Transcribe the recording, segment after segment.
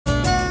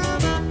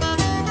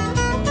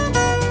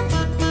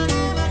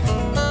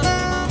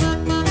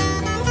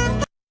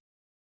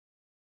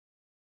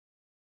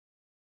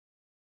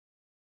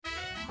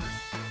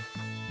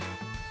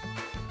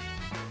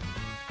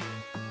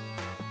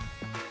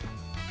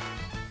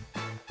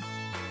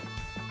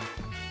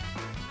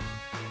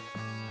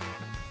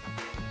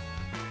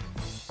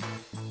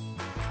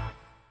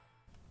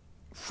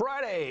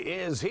Friday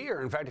is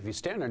here. In fact, if you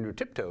stand on your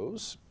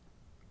tiptoes,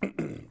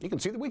 you can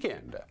see the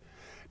weekend.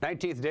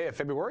 19th day of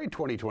February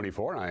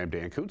 2024. I am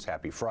Dan Kuntz.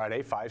 Happy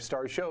Friday.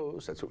 5-star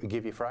shows. That's what we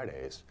give you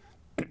Fridays.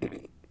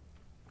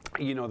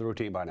 You know the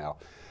routine by now.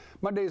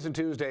 Mondays and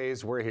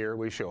Tuesdays, we're here.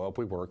 We show up.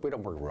 We work. We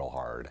don't work real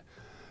hard.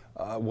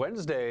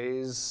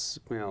 Wednesdays,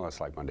 well, that's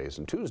like Mondays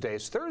and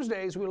Tuesdays.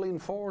 Thursdays, we lean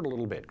forward a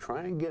little bit,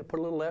 try and put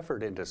a little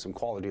effort into some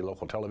quality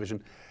local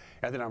television.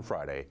 And then on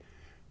Friday,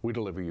 we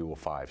deliver you a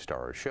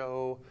 5-star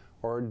show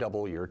or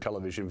double your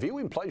television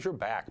viewing pleasure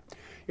back.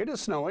 It is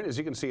snowing. As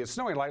you can see, it's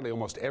snowing lightly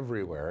almost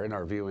everywhere in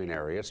our viewing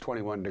area. It's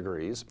 21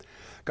 degrees.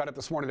 Got up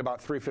this morning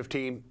about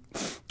 3:15.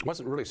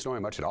 Wasn't really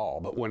snowing much at all,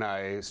 but when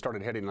I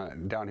started heading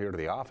down here to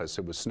the office,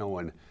 it was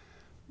snowing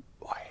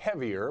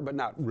heavier, but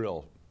not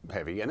real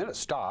heavy. And then it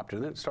stopped,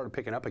 and then it started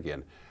picking up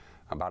again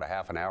about a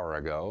half an hour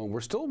ago. And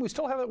we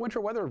still have that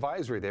winter weather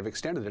advisory. They've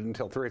extended it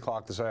until 3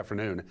 o'clock this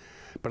afternoon.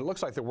 But it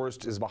looks like the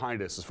worst is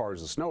behind us as far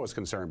as the snow is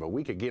concerned. But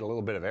we could get a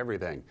little bit of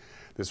everything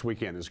this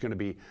weekend. There's going to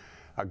be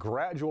a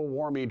gradual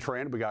warming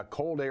trend. We got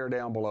cold air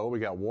down below. We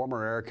got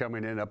warmer air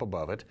coming in up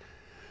above it.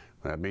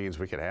 That means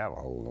we could have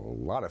a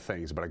lot of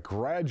things. But a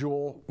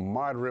gradual,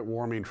 moderate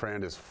warming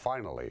trend is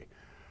finally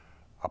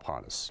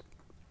upon us.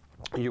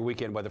 Your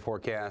weekend weather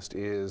forecast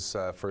is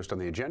first on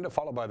the agenda,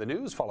 followed by the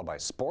news, followed by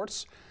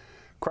sports.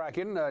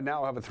 Kraken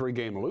now have a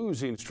 3-game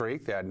losing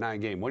streak. That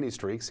 9-game winning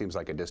streak seems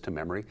like a distant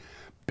memory.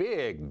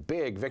 Big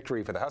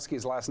victory for the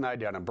Huskies last night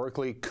down in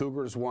Berkeley.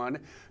 Cougars won.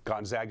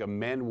 Gonzaga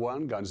men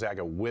won.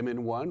 Gonzaga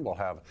women won. We'll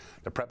have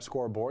the prep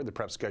scoreboard, the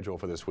prep schedule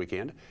for this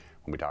weekend.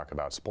 When we talk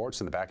about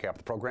sports in the back half of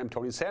the program,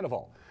 Tony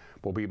Sandoval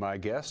will be my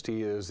guest.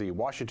 He is the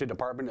Washington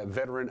Department of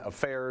Veteran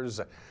Affairs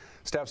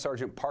Staff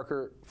Sergeant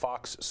Parker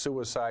Fox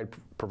Suicide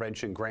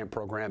Prevention Grant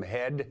Program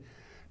head.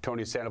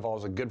 Tony Sandoval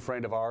is a good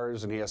friend of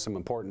ours, and he has some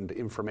important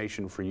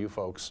information for you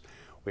folks.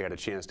 We had a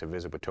chance to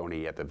visit with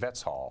Tony at the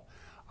Vets Hall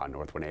on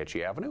North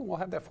Wenatchee Avenue. We'll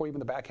have that for you in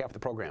the back half of the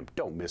program.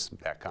 Don't miss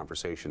that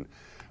conversation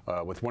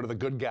with one of the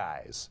good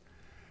guys,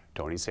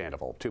 Tony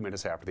Sandoval, 2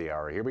 minutes after the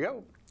hour. Here we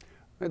go.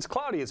 It's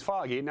cloudy, it's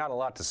foggy, not a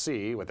lot to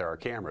see with our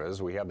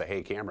cameras. We have the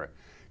Hay Camera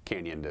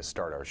Canyon to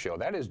start our show.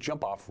 That is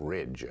Jump Off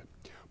Ridge.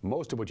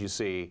 Most of what you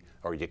see,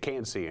 or you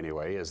can see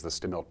anyway, is the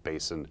Stemilt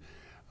Basin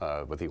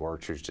with the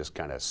orchards just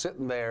kind of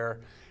sitting there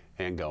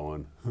and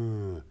going,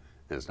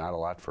 There's not a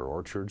lot for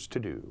orchards to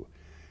do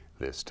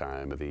this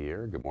time of the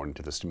year. Good morning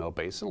to the Stemilt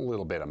Basin. A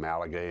little bit of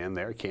Malaga in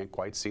there. Can't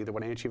quite see the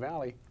Wenatchee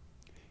Valley.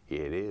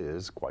 It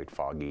is quite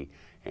foggy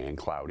and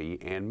cloudy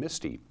and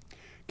misty.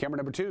 Camera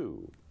number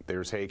 2,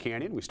 there's Hay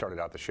Canyon. We started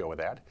out the show with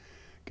that.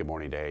 Good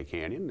morning to Hay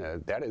Canyon.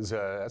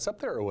 That's up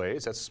there a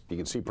ways. You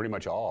can see pretty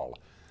much all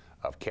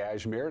of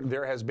Kashmir.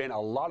 There has been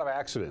a lot of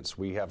accidents.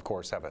 We, of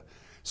course, have a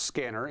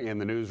scanner in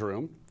the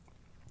newsroom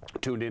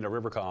tuned into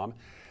Rivercom.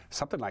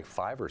 Something like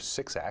 5 or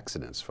 6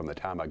 accidents from the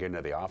time I get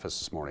into the office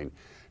this morning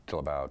till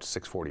about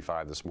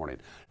 6:45 this morning.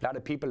 A lot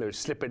of people are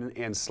slipping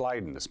and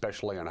sliding,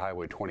 especially on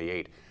Highway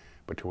 28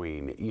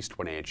 between East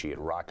Wenatchee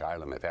and Rock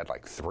Island. They've had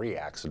like 3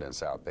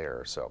 accidents out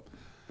there, so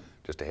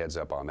just a heads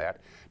up on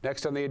that.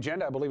 Next on the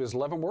agenda, I believe, is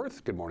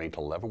Leavenworth. Good morning to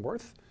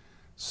Leavenworth.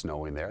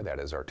 Snowing there. That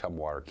is our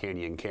Tumwater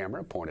Canyon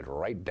camera pointed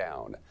right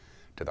down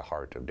to the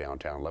heart of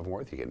downtown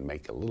Leavenworth. You can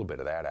make a little bit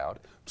of that out.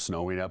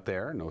 Snowing up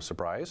there, no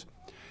surprise.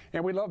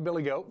 And we love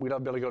Billy Goat. We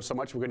love Billy Goat so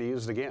much we're going to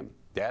use it again.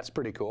 That's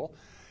pretty cool.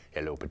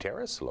 Hello,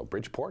 Pateros. Hello,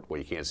 Bridgeport. Well,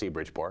 you can't see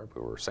Bridgeport,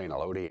 but we're saying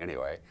hello to you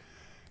anyway.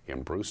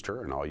 In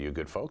Brewster and all you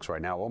good folks.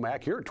 Right now,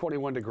 Omak, you're at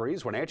 21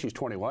 degrees. Wenatchee's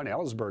 21.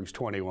 Ellisburg's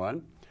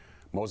 21.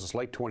 Moses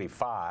Lake,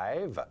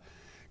 25.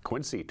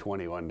 Quincy,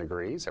 21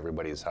 degrees.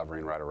 Everybody's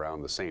hovering right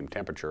around the same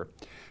temperature.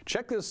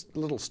 Check this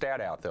little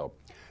stat out, though.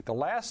 The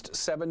last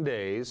 7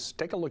 days,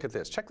 take a look at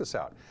this. Check this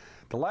out.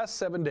 The last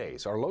 7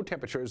 days, our low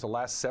temperatures the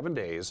last 7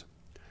 days,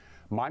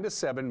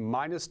 -7,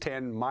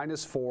 -10,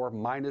 -4,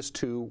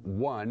 -2,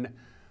 1,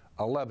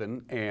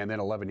 11, and then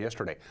 11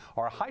 yesterday.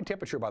 Our high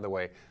temperature, by the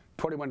way,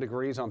 21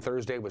 degrees on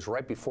Thursday, was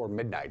right before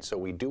midnight, so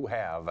we do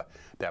have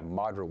that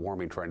moderate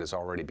warming trend is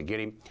already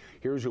beginning.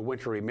 Here's your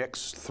wintry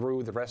mix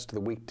through the rest of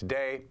the week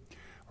today,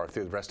 or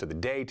through the rest of the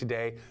day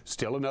today.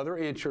 Still another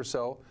inch or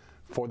so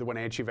for the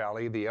Wenatchee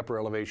Valley. The upper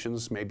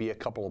elevations, maybe a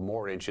couple of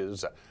more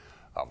inches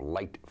of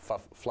light,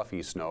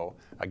 fluffy snow.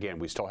 Again,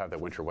 we still have that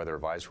winter weather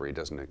advisory. It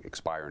doesn't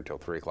expire until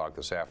 3 o'clock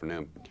this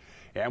afternoon.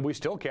 And we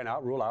still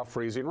cannot rule out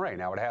freezing rain.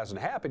 Now, it hasn't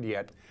happened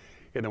yet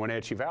in the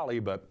Wenatchee Valley,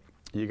 but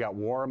you got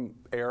warm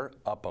air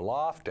up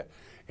aloft,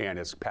 and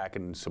it's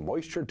packing some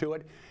moisture to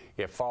it.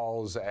 It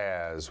falls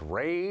as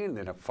rain,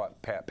 then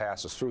it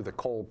passes through the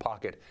cold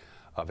pocket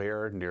of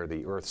air near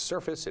the Earth's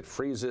surface. It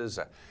freezes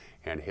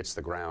and hits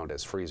the ground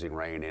as freezing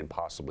rain and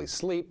possibly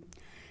sleet.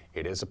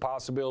 It is a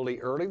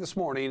possibility early this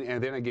morning,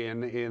 and then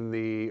again in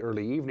the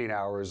early evening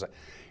hours.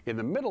 In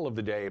the middle of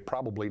the day,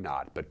 probably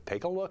not, but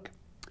take a look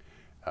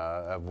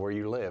of where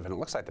you live, and it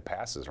looks like the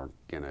passes aren't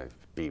going to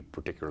be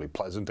particularly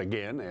pleasant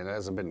again. It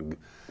hasn't been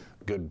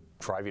good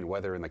driving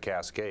weather in the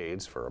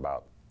Cascades for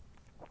about,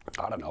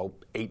 I don't know,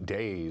 8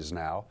 days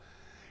now.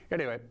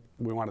 Anyway,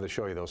 we wanted to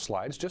show you those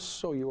slides just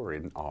so you were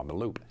on the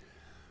loop.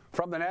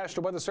 From the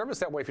National Weather Service,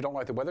 that way if you don't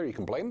like the weather, you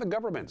can blame the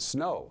government.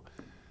 Snow.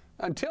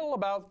 Until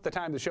about the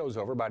time the show's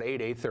over, about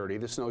 8:30,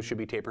 the snow should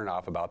be tapering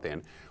off about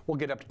then. We'll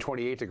get up to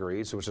 28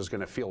 degrees, which is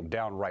going to feel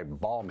downright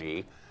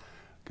balmy,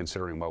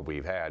 considering what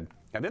we've had.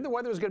 And then the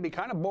weather is going to be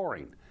kind of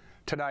boring.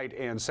 Tonight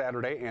and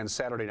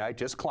Saturday night,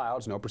 just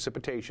clouds, no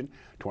precipitation.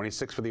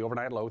 26 for the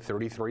overnight low,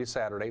 33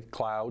 Saturday,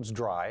 clouds,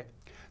 dry.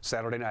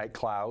 Saturday night,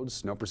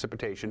 clouds, no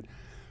precipitation.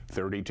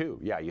 32.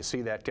 Yeah, you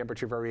see that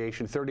temperature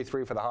variation.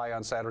 33 for the high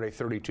on Saturday,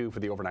 32 for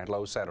the overnight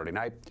low Saturday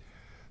night.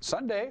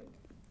 Sunday,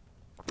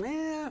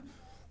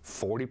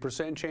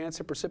 40% chance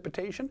of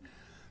precipitation.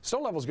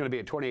 Snow level is going to be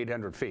at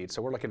 2,800 feet,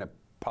 so we're looking at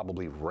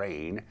probably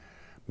rain,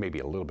 maybe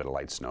a little bit of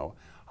light snow.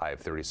 High of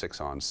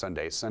 36 on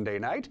Sunday. Sunday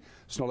night,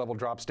 snow level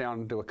drops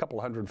down to a couple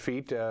hundred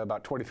feet,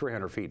 about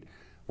 2,300 feet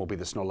will be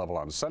the snow level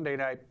on Sunday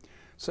night.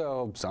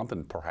 So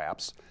something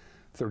perhaps.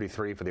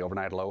 33 for the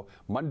overnight low.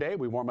 Monday,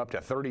 we warm up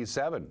to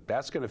 37.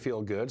 That's going to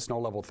feel good. Snow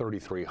level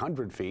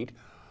 3,300 feet.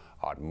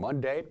 On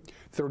Monday,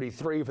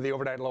 33 for the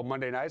overnight low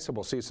Monday night, so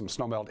we'll see some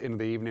snow melt into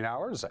the evening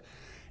hours.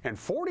 And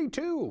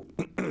 42,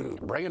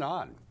 bring it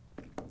on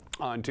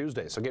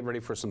Tuesday. So get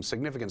ready for some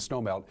significant snow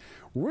melt.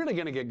 Really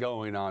going to get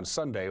going on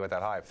Sunday with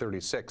that high of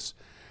 36.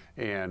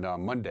 And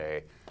on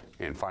Monday,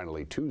 and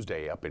finally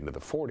Tuesday up into the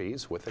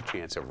 40s with a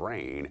chance of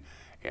rain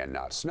and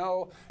not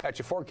snow. At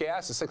your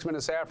forecast, 6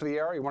 minutes after the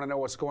hour. You want to know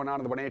what's going on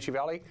in the Wenatchee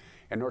Valley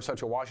and north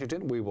central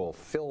Washington? We will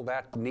fill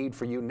that need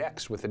for you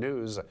next with the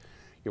news.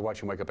 You're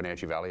watching Wake Up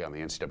Wenatchee Valley on the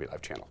NCW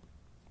Live channel.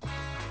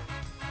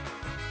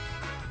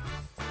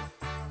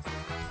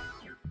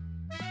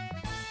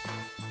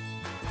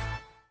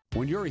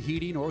 When your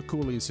heating or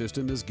cooling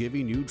system is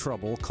giving you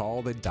trouble,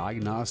 call the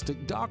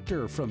diagnostic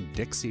doctor from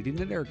Dick's Heating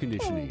and Air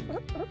Conditioning.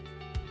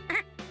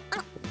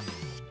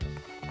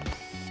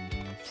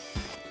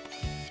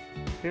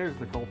 Here's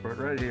the culprit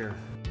right here.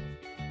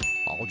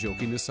 All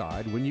joking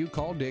aside, when you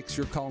call Dick's,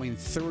 you're calling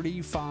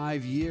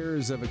 35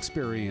 years of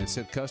experience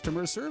at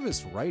customer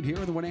service right here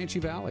in the Wenatchee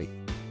Valley.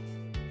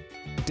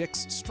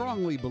 Dick's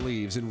strongly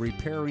believes in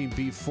repairing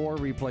before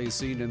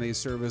replacing, and they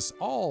service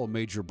all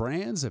major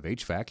brands of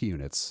HVAC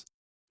units.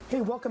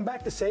 Hey, welcome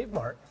back to Save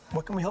Mart.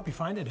 What can we help you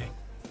find today?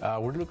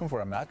 We're looking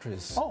for a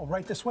mattress. Oh,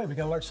 right this way. We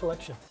got a large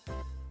selection.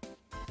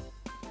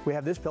 We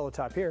have this pillow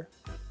top here.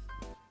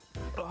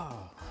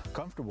 Oh,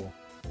 comfortable.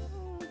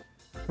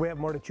 We have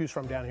more to choose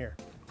from down here.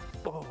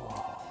 Oh.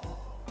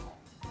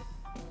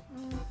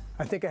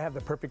 I think I have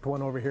the perfect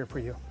one over here for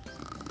you.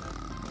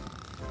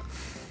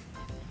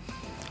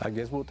 I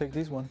guess we'll take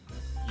this one.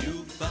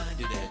 You'll find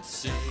it at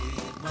Save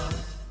Mart.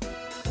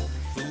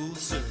 Full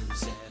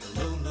service at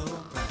a low, low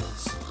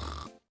price.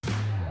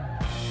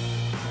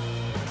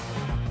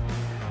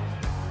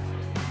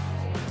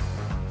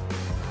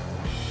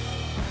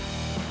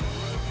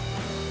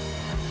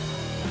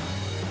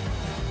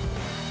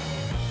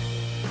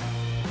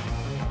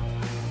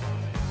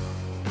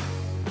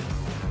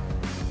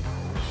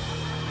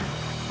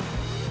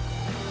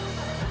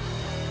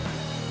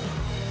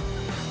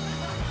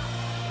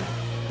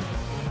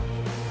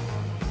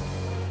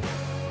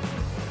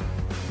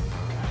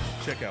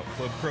 Check out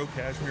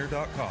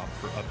ClubProCashmere.com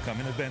for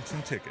upcoming events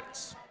and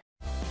tickets.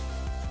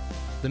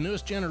 The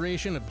newest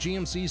generation of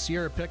GMC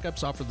Sierra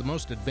pickups offer the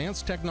most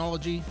advanced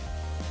technology,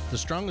 the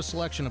strongest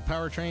selection of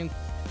powertrain,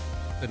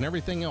 and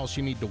everything else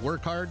you need to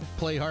work hard,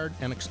 play hard,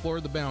 and explore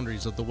the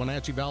boundaries of the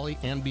Wenatchee Valley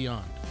and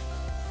beyond.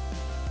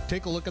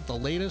 Take a look at the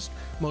latest,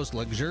 most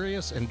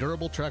luxurious and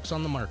durable trucks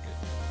on the market.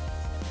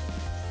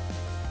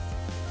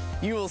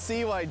 You will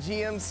see why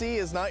GMC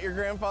is not your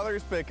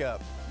grandfather's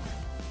pickup.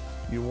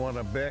 You want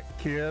to bet,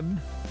 kid?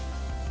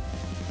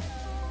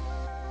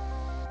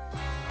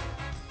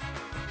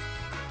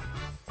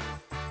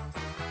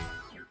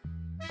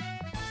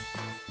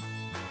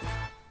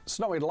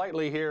 Snowing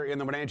lightly here in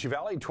the Wenatchee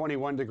Valley,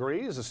 21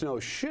 degrees. The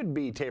snow should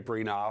be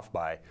tapering off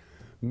by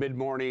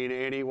mid-morning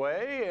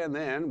anyway, and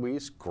then we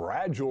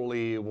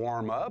gradually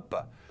warm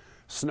up.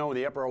 Snow in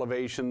the upper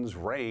elevations,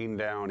 rain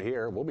down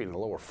here. We'll be in the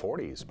lower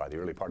 40s by the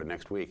early part of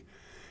next week.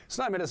 It's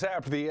 9 minutes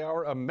after the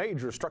hour. A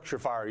major structure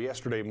fire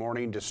yesterday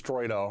morning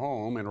destroyed a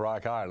home in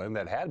Rock Island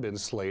that had been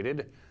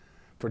slated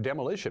for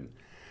demolition.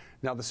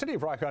 Now, the city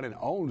of Rock Island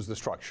owns the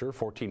structure,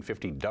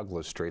 1450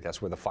 Douglas Street.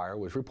 That's where the fire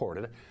was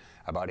reported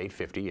about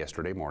 8:50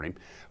 yesterday morning.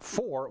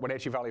 4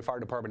 Wenatchee Valley Fire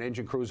Department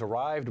engine crews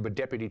arrived, but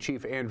Deputy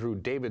Chief Andrew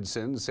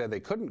Davidson said they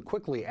couldn't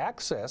quickly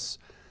access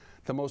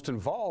the most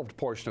involved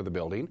portion of the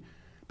building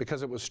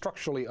because it was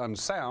structurally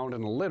unsound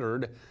and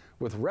littered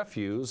with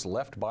refuse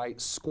left by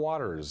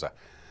squatters.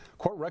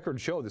 Court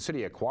records show the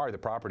city acquired the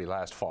property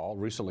last fall,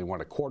 recently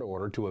won a court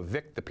order to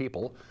evict the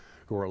people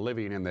who are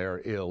living in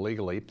there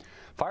illegally.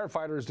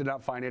 Firefighters did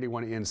not find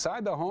anyone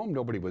inside the home.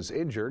 Nobody was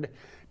injured.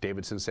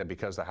 Davidson said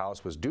because the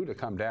house was due to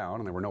come down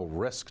and there were no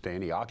risks to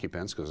any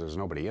occupants because there's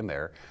nobody in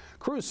there,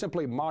 crews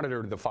simply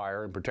monitored the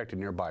fire and protected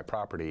nearby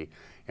property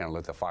and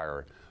let the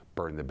fire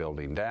burn the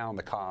building down.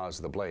 The cause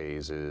of the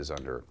blaze is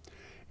under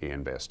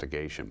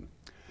investigation.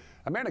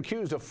 A man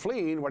accused of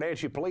fleeing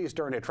Wenatchee police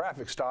during a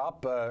traffic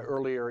stop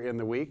earlier in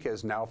the week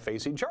is now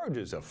facing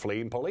charges of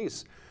fleeing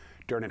police.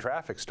 during a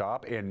traffic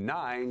stop and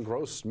 9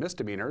 gross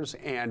misdemeanors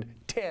and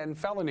 10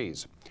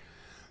 felonies.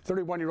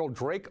 31-year-old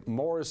Drake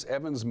Morris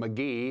Evans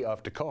McGee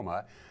of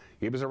Tacoma,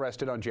 he was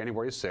arrested on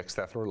January 6th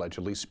after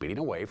allegedly speeding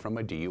away from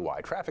a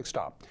DUI traffic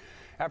stop.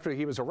 After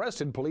he was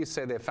arrested, police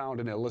say they found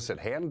an illicit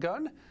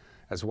handgun,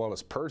 as well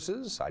as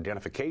purses,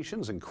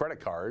 identifications, and credit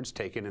cards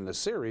taken in a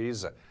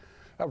series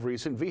of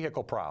recent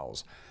vehicle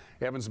prowls.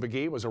 Evans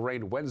McGee was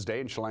arraigned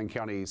Wednesday in Chelan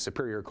County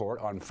Superior Court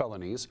on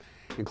felonies,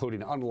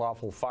 including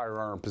unlawful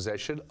firearm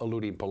possession,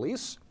 eluding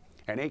police,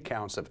 and 8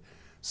 counts of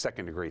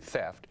second-degree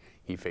theft.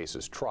 He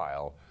faces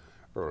trial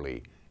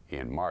early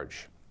in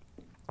March.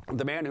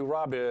 The man who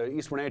robbed a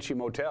East Wenatchee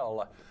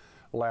motel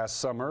last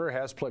summer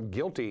has pled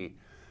guilty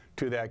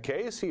to that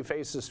case. He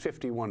faces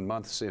 51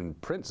 months in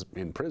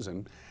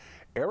prison.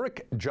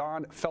 Eric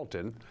John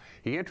Felton,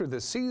 he entered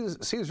the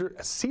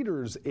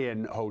Cedars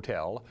Inn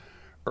Hotel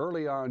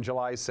early on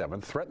July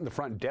 7th, threatened the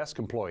front desk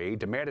employee,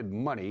 demanded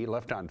money,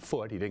 left on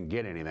foot. He didn't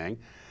get anything.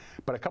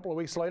 But a couple of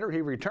weeks later,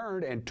 he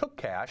returned and took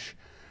cash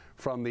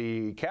from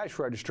the cash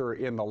register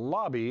in the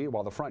lobby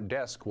while the front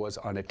desk was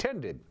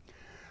unattended.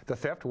 The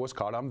theft was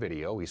caught on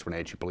video. East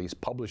Wenatchee police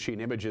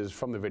publishing images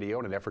from the video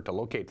in an effort to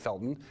locate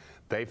Felton.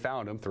 They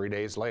found him 3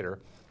 days later.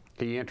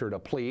 He entered a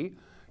plea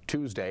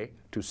Tuesday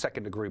to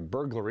second-degree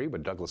burglary,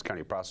 but Douglas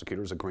County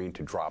prosecutors agreeing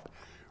to drop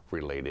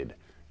related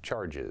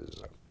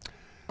charges.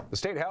 The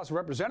State House of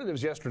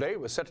Representatives yesterday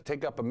was set to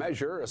take up a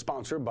measure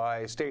sponsored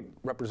by State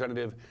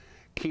Representative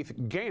Keith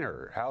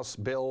Gaynor. House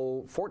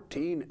Bill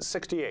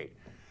 1468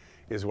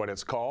 is what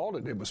it's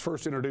called. It was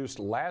first introduced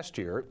last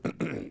year.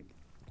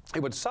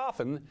 It would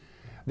soften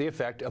the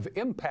effect of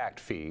impact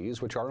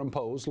fees, which are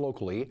imposed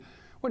locally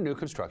when new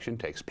construction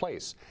takes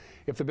place.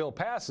 If the bill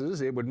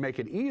passes, it would make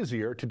it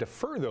easier to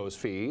defer those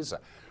fees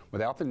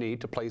without the need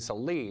to place a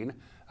lien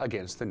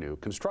against the new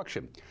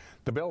construction.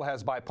 The bill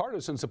has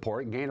bipartisan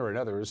support. Gaynor and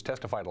others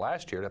testified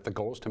last year that the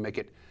goal is to make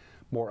it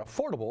more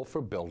affordable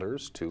for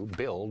builders to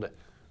build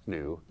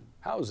new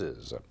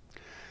houses.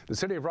 The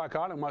city of Rock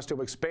Island wants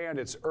to expand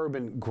its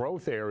urban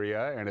growth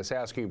area and is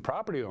asking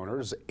property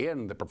owners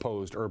in the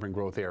proposed urban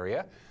growth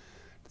area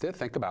to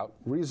think about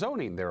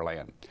rezoning their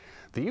land.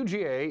 The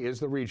UGA is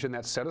the region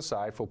that's set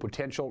aside for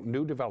potential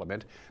new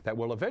development that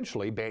will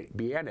eventually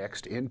be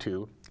annexed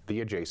into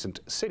the adjacent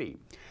city.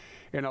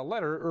 In a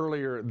letter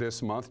earlier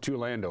this month to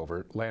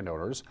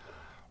landowners,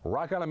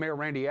 Rock Island Mayor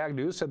Randy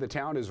Agnew said the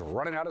town is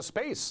running out of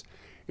space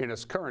in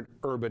its current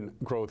urban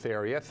growth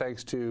area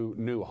thanks to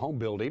new home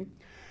building.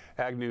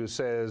 Agnew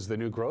says the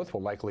new growth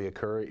will likely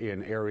occur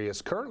in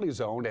areas currently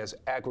zoned as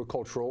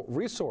agricultural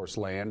resource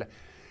land.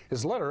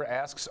 His letter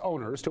asks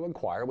owners to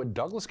inquire with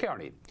Douglas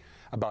County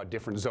about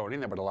different zoning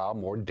that would allow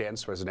more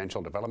dense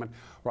residential development.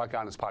 Rock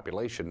Island's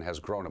population has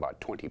grown about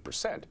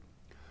 20%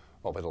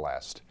 over the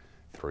last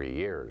 3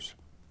 years.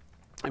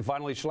 And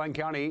finally, Chelan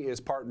County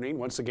is partnering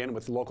once again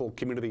with local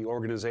community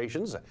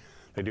organizations.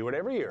 They do it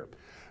every year.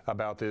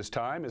 About this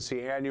time, it's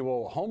the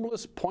annual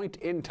Homeless Point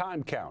in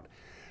Time Count.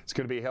 It's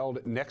going to be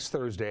held next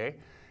Thursday.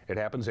 It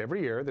happens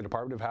every year. The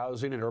Department of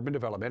Housing and Urban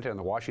Development and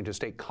the Washington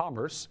State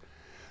Commerce,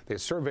 they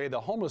survey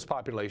the homeless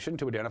population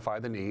to identify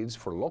the needs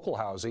for local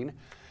housing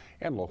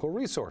and local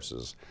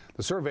resources.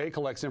 The survey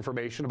collects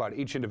information about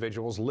each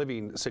individual's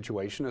living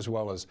situation as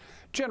well as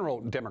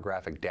general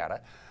demographic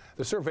data.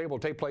 The survey will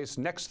take place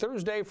next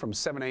Thursday from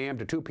 7 a.m.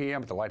 to 2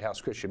 p.m. at the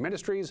Lighthouse Christian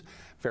Ministries.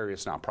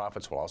 Various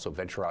nonprofits will also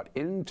venture out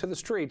into the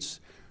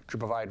streets to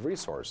provide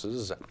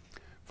resources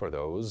for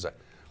those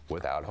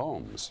without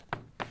homes.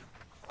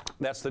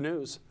 That's the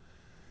news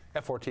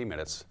at 14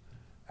 minutes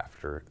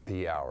after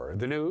the hour.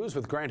 The news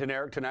with Grant and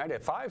Eric tonight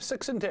at 5,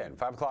 6, and 10.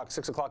 5 o'clock,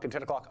 6 o'clock, and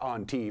 10 o'clock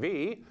on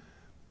TV.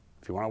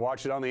 If you want to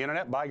watch it on the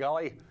internet, by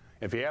golly,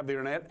 if you have the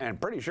internet, and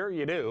pretty sure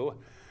you do,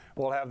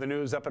 we'll have the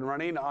news up and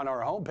running on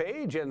our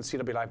homepage,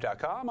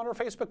 ncwlife.com, on our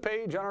Facebook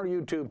page, on our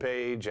YouTube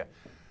page,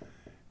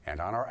 and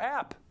on our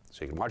app.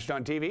 So you can watch it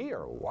on TV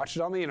or watch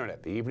it on the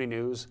internet. The evening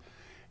news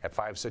at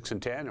 5, 6,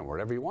 and 10, and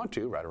wherever you want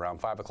to, right around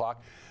 5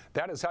 o'clock.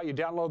 That is how you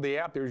download the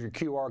app. There's your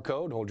QR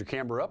code. Hold your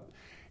camera up,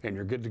 and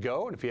you're good to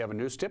go. And if you have a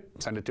news tip,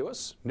 send it to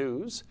us,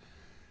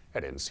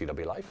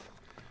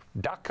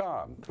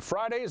 news@ncwlife.com.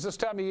 Fridays this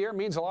time of year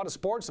means a lot of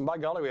sports, and by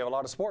golly, we have a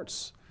lot of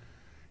sports.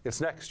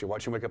 It's next. You're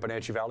watching Wake Up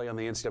Wenatchee Valley on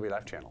the NCW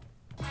Life channel.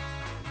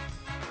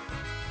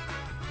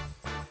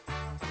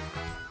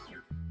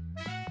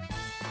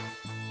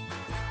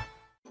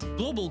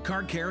 Global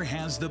Car Care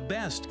has the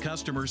best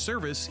customer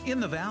service in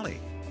the Valley.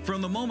 From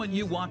the moment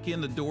you walk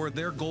in the door,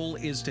 their goal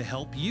is to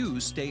help you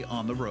stay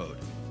on the road,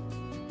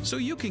 so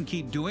you can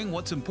keep doing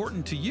what's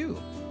important to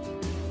you.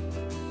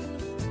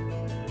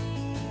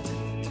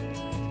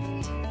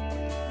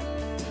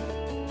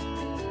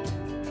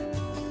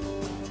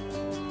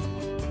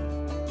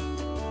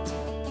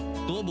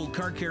 Global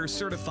Car Care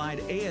certified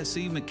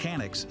ASE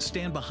mechanics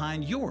stand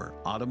behind your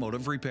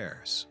automotive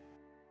repairs.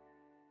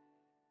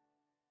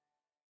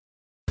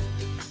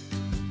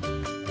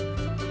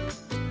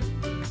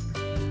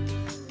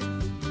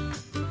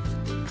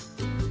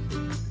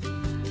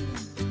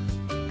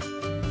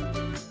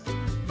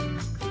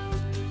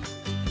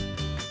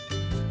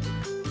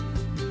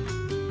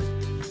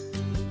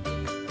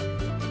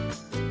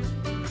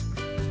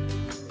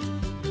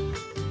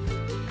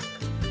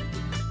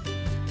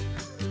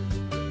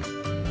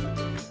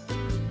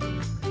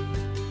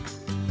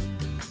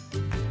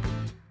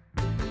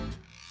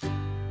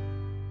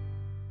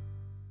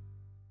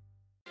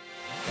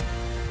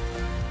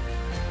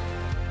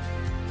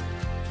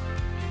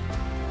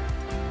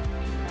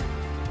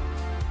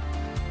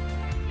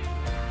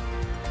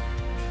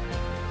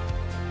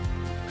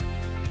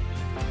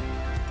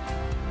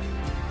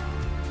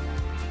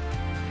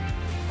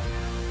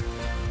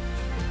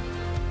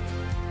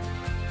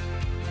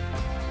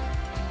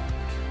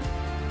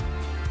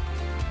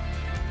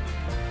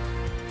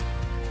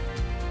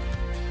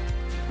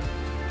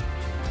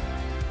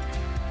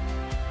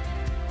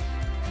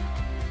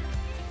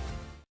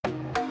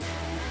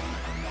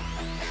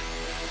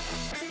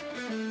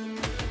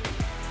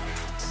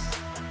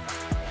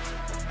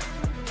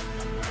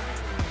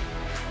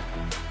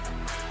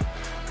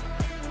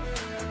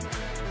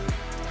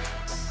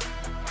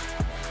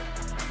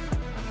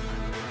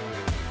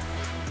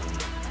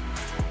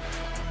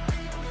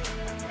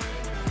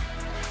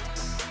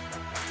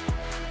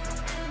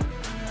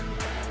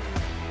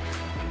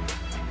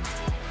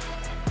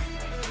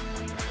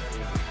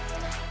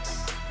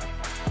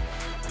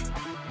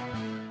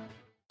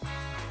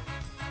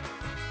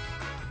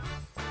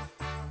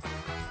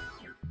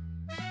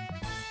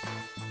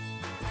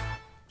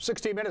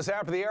 16 minutes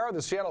after the hour,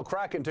 the Seattle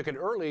Kraken took an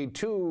early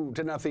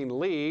 2-0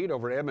 lead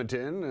over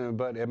Edmonton,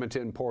 but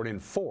Edmonton poured in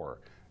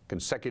 4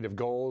 consecutive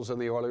goals, and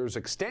the Oilers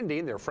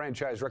extending their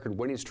franchise record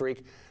winning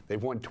streak.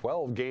 They've won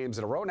 12 games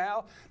in a row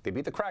now. They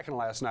beat the Kraken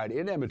last night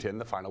in Edmonton.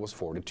 The final was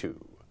 4-2.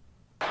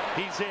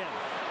 He's in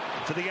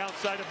to the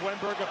outside of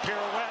Wenberg, a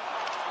pirouette.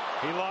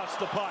 He lost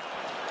the puck.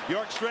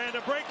 Bjorkstrand,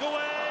 a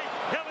breakaway.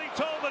 Heli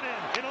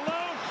Tolvanen in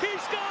alone. He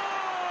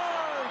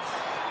scores!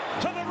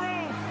 To the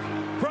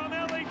roof from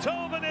Heli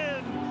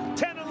Tolvanen.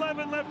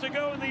 10-11 left to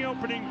go in the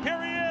opening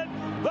period.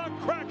 The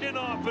Kraken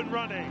off and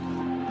running.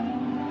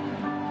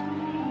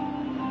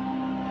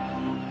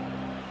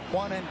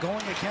 One and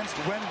going against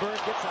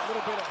Wenberg. Gets a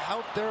little bit of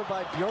help there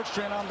by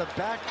Bjorkstrand on the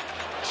back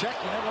check.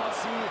 You never want to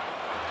see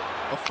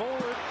a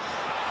forward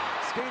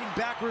skating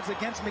backwards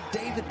against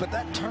McDavid, but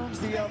that turns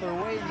the other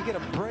way, and you get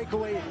a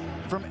breakaway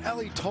from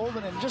Heli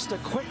Tolvanen. Just a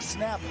quick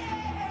snap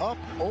up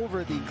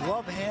over the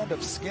glove hand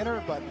of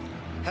Skinner, but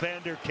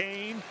Vander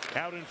Kane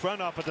out in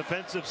front off a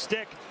defensive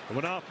stick. It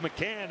went off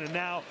McCann, and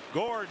now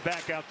Gord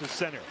back out to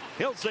center.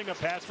 He'll sing a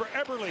pass for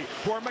Eberle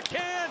for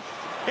McCann,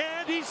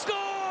 and he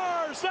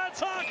scores! That's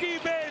hockey,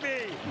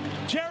 baby!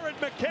 Jared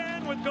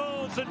McCann with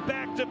goals in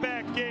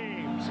back-to-back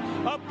games.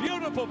 A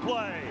beautiful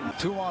play.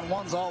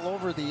 2-on-1s all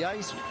over the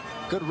ice.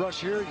 Good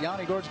rush here.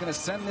 Yanni Gord's going to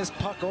send this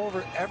puck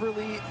over.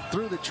 Eberle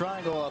through the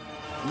triangle of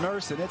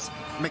Nurse, and it's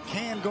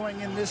McCann going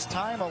in this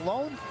time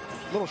alone.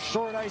 Little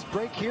short ice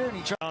break here, and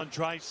he tries on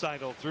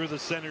Draisaitl through the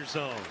center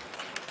zone.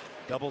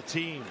 Double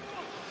team.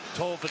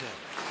 Tolvanen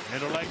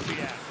and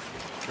Oleksiak.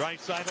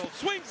 Draisaitl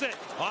swings it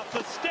off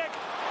the stick,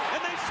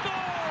 and they score!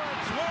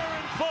 It's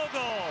Warren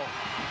Foegele,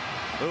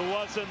 who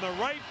was in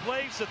the right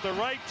place at the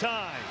right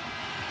time.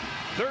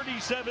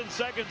 37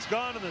 seconds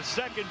gone in the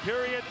second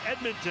period.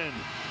 Edmonton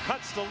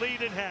cuts the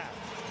lead in half.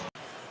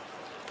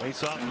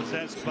 Face-off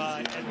possessed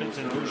by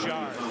Edmonton.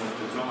 Bouchard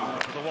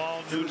to the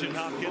wall. Nugent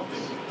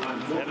Hopkins.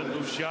 Evan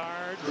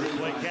Bouchard.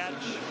 Play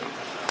catch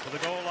to the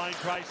goal line.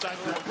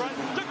 Draisaitl in front.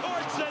 The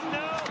court said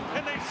no,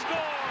 and they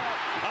score.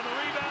 On the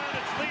rebound,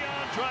 it's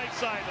Leon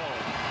Draisaitl.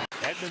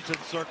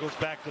 Edmonton circles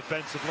back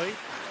defensively.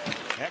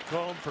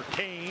 Ekholm for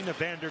Kane.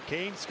 Evander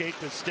Kane skate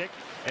the stick,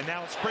 and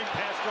now a sprint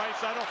pass.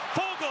 Draisaitl.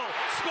 Foegele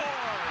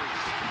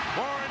scores.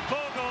 Warren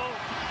Foegele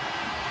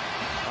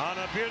on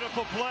a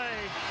beautiful play.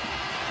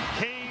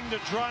 Kane to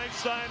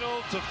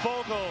Draisaitl to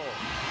Foegele.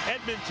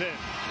 Edmonton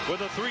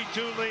with a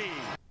 3-2 lead.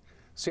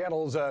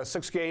 Seattle's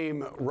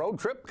 6-game road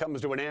trip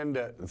comes to an end,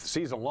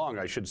 season-long,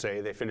 I should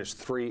say. They finished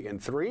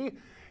 3-3,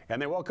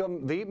 and they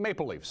welcome the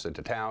Maple Leafs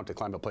into town to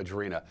Climate Pledge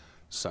Arena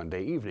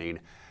Sunday evening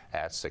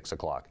at 6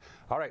 o'clock.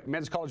 All right,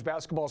 men's college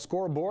basketball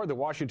scoreboard. The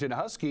Washington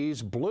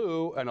Huskies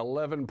blew an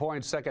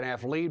 11-point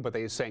second-half lead, but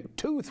they sank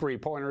 2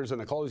 3-pointers in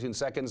the closing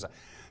seconds.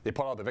 They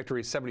pulled out the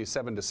victory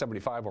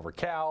 77-75 over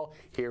Cal.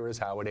 Here is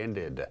how it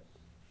ended.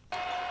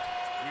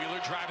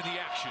 Wheeler driving the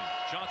action.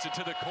 Johnson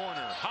to the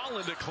corner.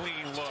 Holland a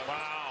clean look.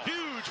 Wow.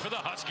 Huge for the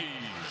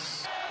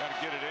Huskies. Got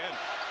to get it in.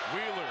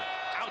 Wheeler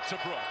out to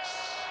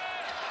Brooks.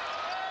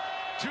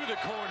 To the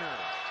corner.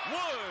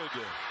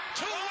 Wood.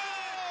 To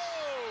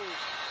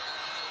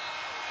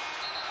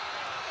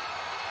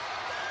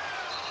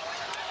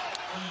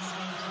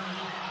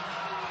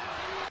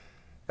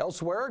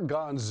Elsewhere,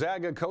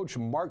 Gonzaga coach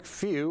Mark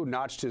Few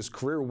notched his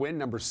career win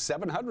number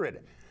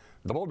 700.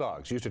 The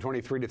Bulldogs used a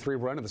 23-3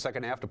 run in the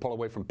second half to pull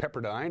away from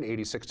Pepperdine,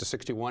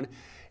 86-61.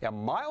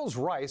 And Miles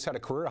Rice had a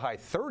career-high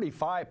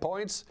 35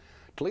 points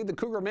to lead the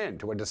Cougar men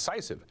to a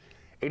decisive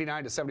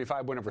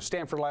 89-75 win over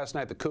Stanford last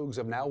night. The Cougs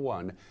have now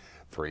won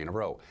 3 in a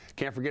row.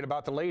 Can't forget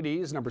about the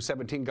ladies. Number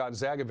 17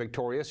 Gonzaga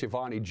victorious.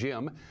 Yvonne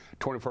Jim,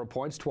 24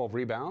 points, 12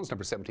 rebounds.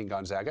 Number 17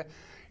 Gonzaga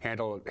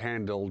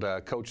handled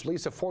Coach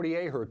Lisa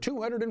Fortier her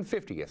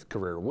 250th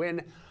career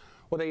win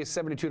with a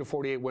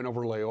 72-48 win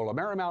over Loyola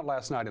Marymount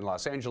last night in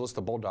Los Angeles.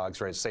 The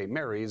Bulldogs are at St.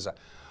 Mary's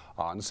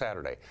on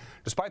Saturday.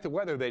 Despite the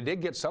weather, they did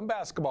get some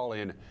basketball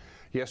in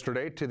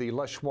yesterday. To the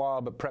Les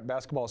Schwab Prep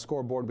basketball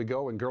scoreboard we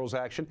go in girls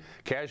action.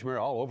 Kashmir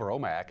all over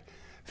Omak.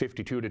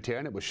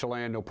 52-10. It was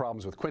Chelan, no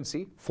problems with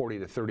Quincy,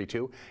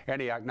 40-32.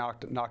 Antioch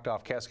knocked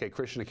off Cascade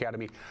Christian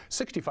Academy,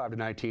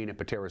 65-19, and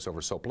Pateros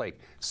over Soap Lake,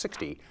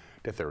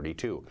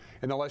 60-32.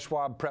 In the Les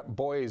Schwab Prep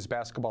boys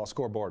basketball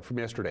scoreboard from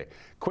yesterday,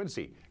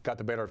 Quincy got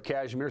the better of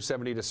Kashmir,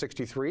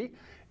 70-63.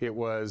 It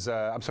was,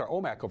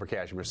 Omak over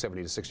Kashmir,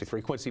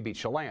 70-63. Quincy beat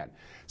Chelan,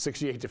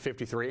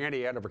 68-53.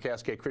 Antioch over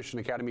Cascade Christian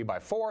Academy by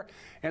 4,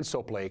 and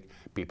Soap Lake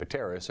beat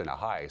Pateros in a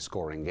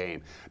high-scoring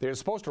game. They were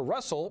supposed to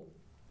wrestle.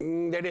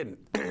 They didn't.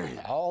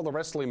 All the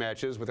wrestling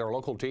matches with our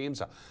local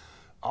teams,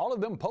 all of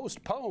them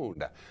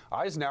postponed.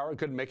 Eisenhower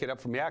couldn't make it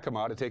up from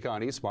Yakima to take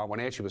on Eastmont.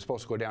 Wenatchee was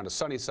supposed to go down to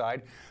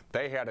Sunnyside.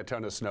 They had a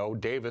ton of snow.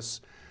 Davis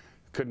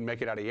couldn't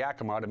make it out of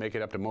Yakima to make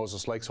it up to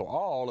Moses Lake. So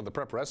all of the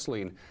prep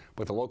wrestling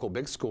with the local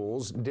big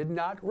schools did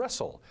not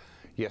wrestle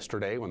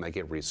yesterday. When they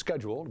get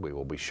rescheduled, we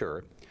will be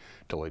sure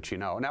to let you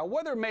know. Now,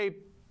 weather may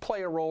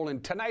play a role in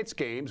tonight's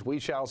games. We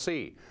shall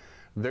see.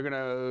 They're going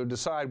to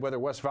decide whether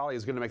West Valley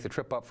is going to make the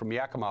trip up from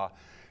Yakima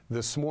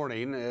this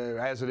morning,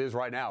 as it is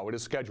right now. It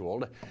is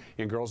scheduled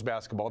in girls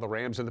basketball, the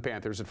Rams and the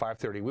Panthers at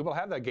 5:30. We will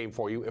have that game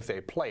for you if they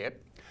play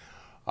it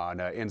on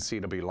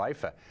NCW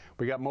Life.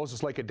 We got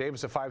Moses Lake at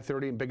Davis at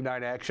 5:30 in big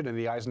night action, and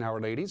the Eisenhower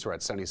ladies are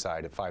at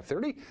Sunnyside at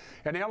 5:30.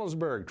 And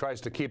Ellensburg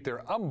tries to keep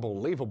their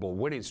unbelievable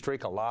winning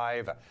streak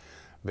alive.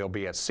 They'll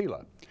be at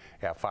Sela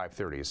at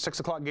 5:30. 6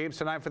 o'clock games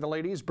tonight for the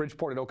ladies.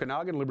 Bridgeport at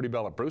Okanagan, Liberty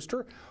Bell at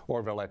Brewster,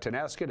 Orville at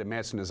Tenasket, and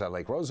Manson is at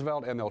Lake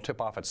Roosevelt, and they'll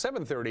tip off at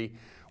 7:30,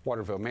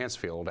 Waterville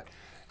Mansfield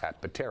at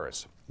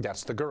Pateras.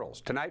 That's the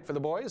girls. Tonight for the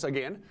boys,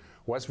 again,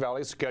 West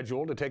Valley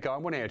scheduled to take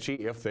on Wenatchee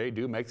if they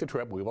do make the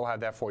trip. We will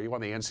have that for you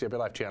on the NCW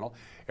Life channel.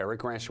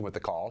 Eric Ransom with the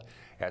call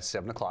at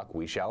 7 o'clock.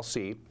 We shall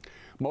see.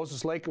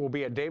 Moses Lake will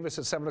be at Davis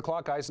at 7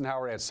 o'clock,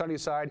 Eisenhower at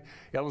Sunnyside,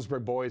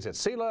 Ellensburg boys at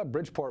Sela,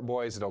 Bridgeport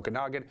boys at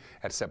Okanagan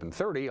at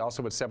 7:30.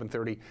 Also at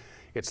 7:30,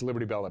 it's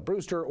Liberty Bell at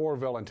Brewster,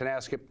 Orville and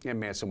Tenasket, and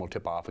Manson will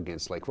tip off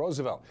against Lake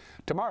Roosevelt.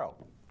 Tomorrow,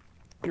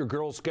 your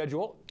girls'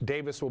 schedule,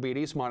 Davis will be at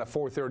Eastmont at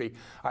 4:30.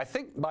 I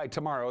think by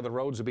tomorrow the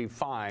roads will be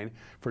fine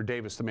for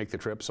Davis to make the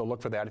trip, so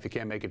look for that. If you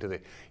can't make it to the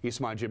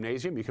Eastmont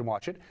Gymnasium, you can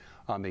watch it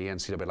on the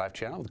NCW Life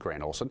channel with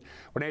Grant Olson.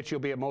 Wenatchee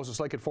will be at Moses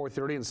Lake at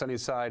 4:30 and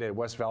Sunnyside at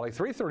West Valley.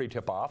 3:30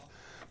 tip-off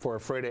for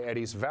Freda at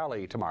East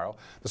Valley tomorrow.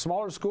 The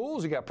smaller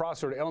schools, you got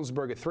Prosser at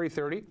Ellensburg at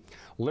 3:30.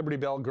 Liberty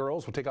Bell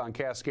girls will take on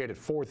Cascade at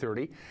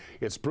 4:30.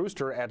 It's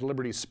Brewster at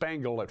Liberty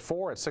Spangle at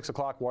 4. At 6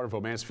 o'clock,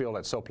 Waterville Mansfield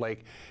at Soap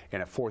Lake.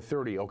 And at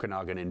 4:30,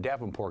 Okanagan and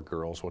Davenport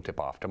girls will tip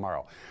off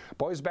tomorrow.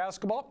 Boys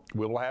basketball,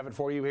 we will have it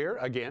for you here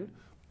again.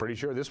 Pretty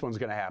sure this one's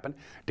going to happen.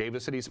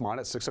 Davis at Eastmont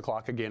at 6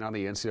 o'clock again on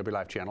the NCW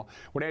Life channel.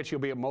 Wenatchee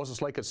will be at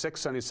Moses Lake at 6,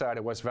 Sunnyside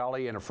at West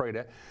Valley, and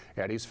Freda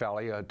at East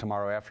Valley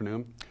tomorrow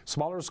afternoon.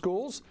 Smaller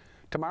schools,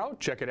 tomorrow,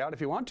 check it out if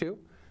you want to.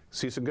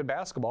 See some good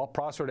basketball.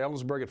 Prosser at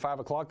Ellensburg at 5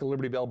 o'clock. The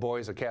Liberty Bell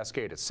boys at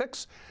Cascade at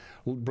 6.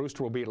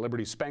 Brewster will be at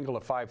Liberty Spangle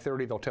at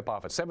 5:30. They'll tip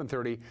off at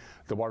 7:30.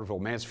 The Waterville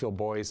Mansfield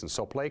boys in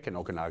Soap Lake and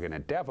Okanagan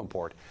and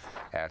Davenport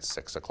at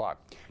 6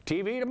 o'clock.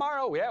 TV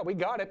tomorrow. Yeah, we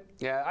got it.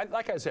 Yeah,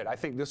 like I said, I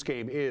think this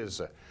game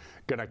is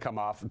going to come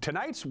off.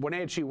 Tonight's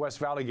Wenatchee-West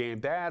Valley game,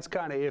 that's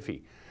kind of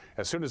iffy.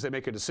 As soon as they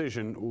make a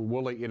decision,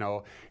 we'll let you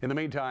know. In the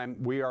meantime,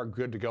 we are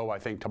good to go, I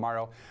think,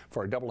 tomorrow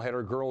for a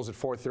doubleheader. Girls at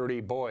 4:30,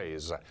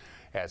 boys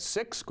at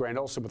 6. Grant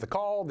Olson with the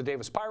call. The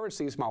Davis Pirates,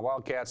 the Eastmont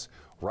Wildcats,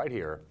 right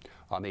here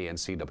on the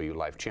NCW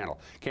Life channel.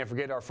 Can't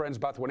forget our friends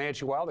about the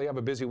Wenatchee Wild. They have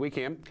a busy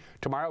weekend.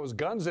 Tomorrow is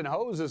Guns and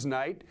Hoses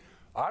night.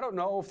 I don't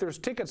know if there's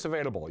tickets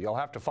available. You'll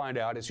have to find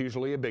out. It's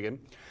usually a big one.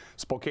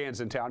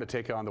 Spokane's in town to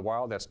take on the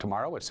Wild. That's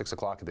tomorrow at 6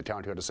 o'clock at the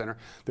Town Toyota Center.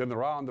 Then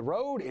they're on the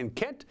road in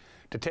Kent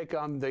to take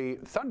on the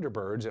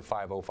Thunderbirds at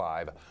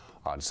 5:05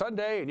 on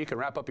Sunday. And you can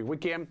wrap up your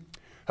weekend.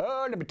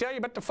 Let me tell you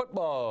about the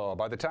football.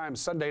 By the time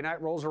Sunday night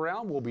rolls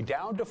around, we'll be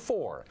down to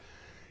 4.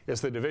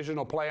 It's the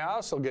divisional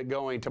playoffs. They'll get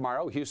going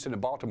tomorrow. Houston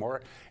and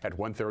Baltimore at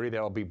 1:30.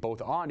 That'll be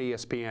both on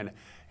ESPN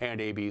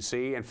and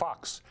ABC. And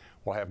Fox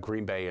will have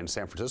Green Bay and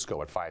San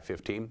Francisco at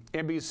 5:15.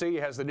 NBC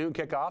has the noon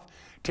kickoff.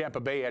 Tampa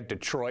Bay at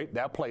Detroit.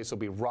 That place will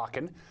be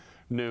rocking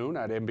noon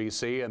at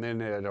NBC. And then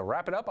to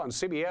wrap it up on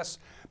CBS,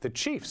 the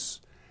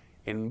Chiefs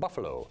in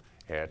Buffalo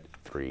at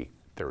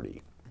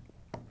 3:30.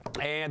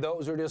 And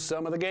those are just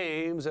some of the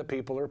games that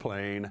people are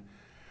playing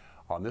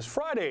on this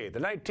Friday, the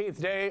 19th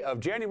day of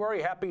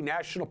January. Happy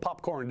National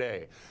Popcorn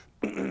Day.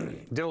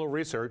 Did a little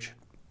research.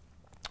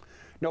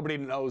 Nobody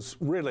knows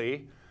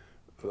really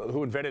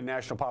who invented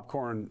National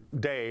Popcorn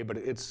Day, but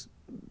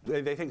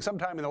they think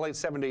sometime in the late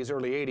 70s,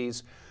 early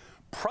 80s,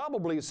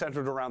 probably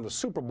centered around the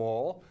Super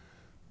Bowl,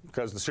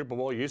 because the Super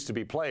Bowl used to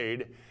be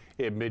played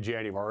in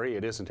mid-January.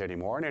 It isn't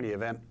anymore in any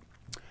event,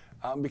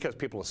 because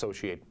people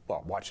associate,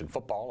 well, watching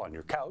football on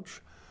your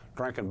couch,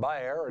 drinking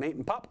beer, and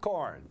eating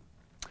popcorn.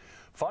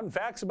 Fun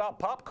facts about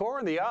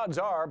popcorn, the odds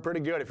are pretty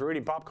good. If you're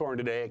eating popcorn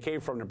today, it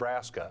came from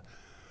Nebraska.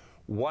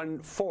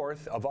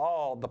 1/4 of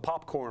all the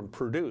popcorn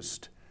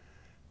produced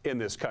in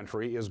this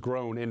country is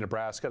grown in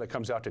Nebraska. That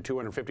comes out to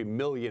 250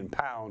 million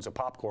pounds of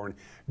popcorn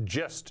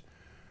just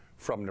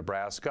from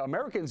Nebraska.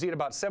 Americans eat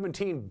about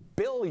 17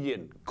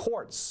 billion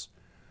quarts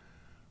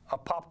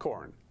of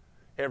popcorn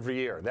every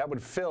year. That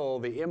would fill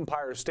the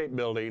Empire State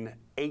Building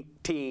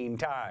 18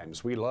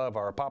 times. We love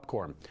our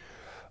popcorn.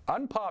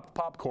 Unpopped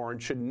popcorn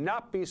should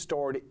not be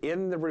stored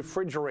in the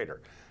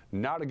refrigerator.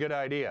 Not a good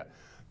idea.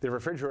 The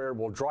refrigerator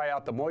will dry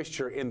out the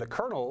moisture in the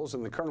kernels,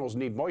 and the kernels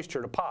need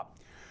moisture to pop.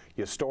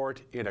 You store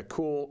it in a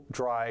cool,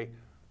 dry,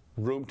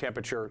 room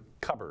temperature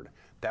cupboard.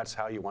 That's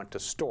how you want to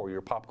store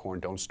your popcorn.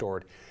 Don't store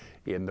it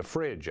in the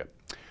fridge.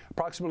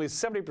 Approximately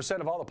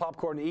 70% of all the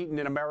popcorn eaten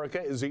in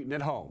America is eaten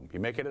at home. You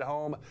make it at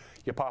home,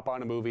 you pop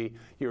on a movie,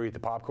 you eat the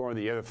popcorn.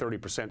 The other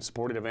 30%,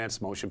 sporting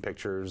events, motion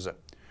pictures,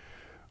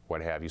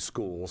 what have you,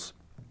 schools,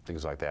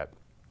 things like that.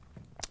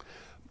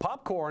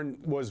 Popcorn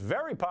was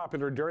very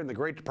popular during the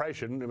Great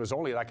Depression. It was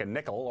only like a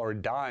nickel or a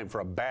dime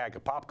for a bag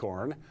of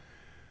popcorn.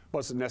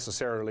 Wasn't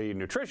necessarily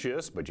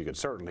nutritious, but you could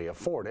certainly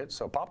afford it.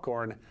 So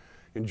popcorn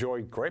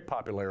enjoyed great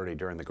popularity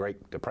during the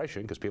Great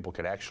Depression because people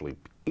could actually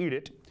eat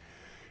it.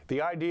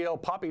 The ideal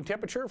popping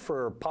temperature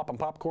for popping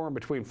popcorn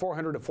between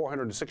 400 to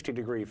 460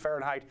 degrees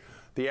Fahrenheit.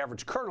 The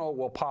average kernel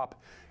will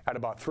pop at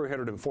about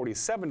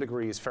 347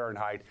 degrees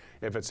Fahrenheit.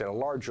 If it's a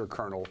larger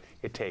kernel,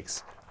 it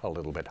takes a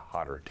little bit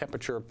hotter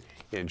temperature.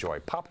 Enjoy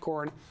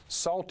popcorn,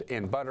 salt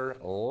and butter,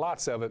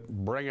 lots of it.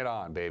 Bring it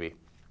on, baby.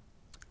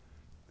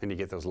 And you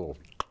get those little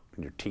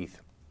in your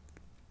teeth.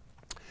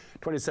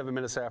 27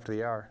 minutes after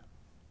the hour.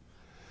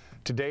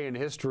 Today in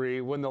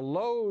history, when the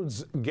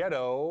Lodz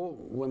ghetto,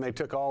 when they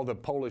took all the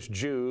Polish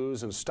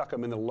Jews and stuck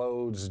them in the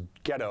Lodz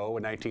ghetto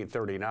in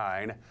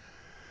 1939,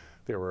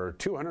 there were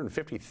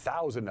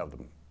 250,000 of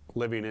them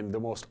living in the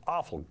most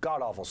awful,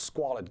 god-awful,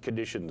 squalid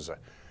conditions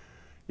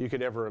you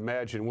could ever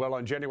imagine. Well,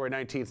 on January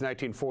 19th,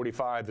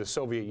 1945, the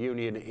Soviet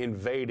Union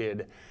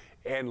invaded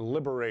and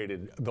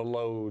liberated the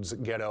Lodz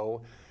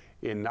ghetto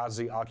in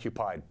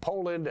Nazi-occupied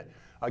Poland.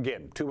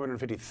 Again,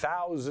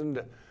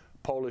 250,000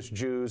 Polish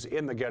Jews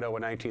in the ghetto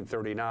in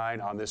 1939.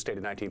 On this date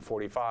in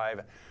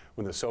 1945,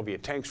 when the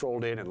Soviet tanks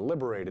rolled in and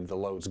liberated the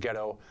Lodz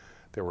ghetto,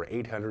 there were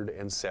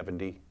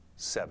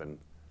 877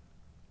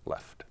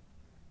 left.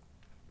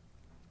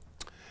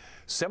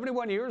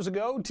 71 years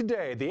ago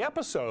today, the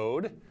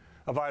episode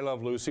of I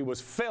Love Lucy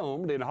was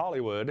filmed in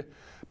Hollywood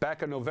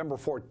back on November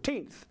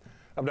 14th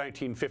of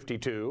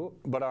 1952,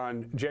 but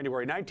on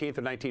January 19th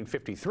of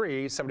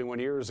 1953, 71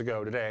 years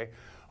ago today,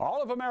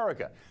 all of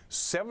America,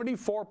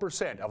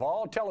 74% of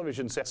all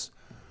television sets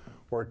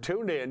were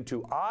tuned in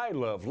to I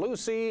Love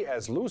Lucy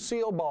as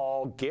Lucille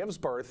Ball gives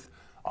birth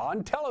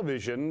on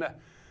television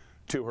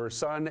to her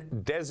son,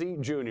 Desi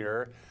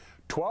Jr.,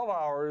 12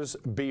 hours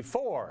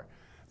before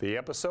the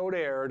episode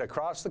aired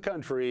across the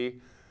country.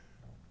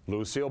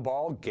 Lucille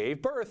Ball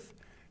gave birth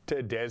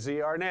to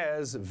Desi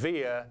Arnaz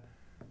via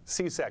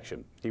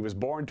C-section. He was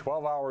born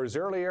 12 hours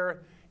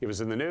earlier. It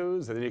was in the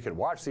news, and then you could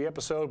watch the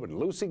episode when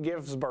Lucy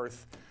gives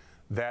birth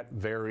that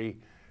very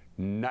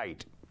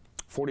night.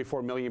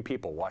 44 million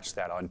people watched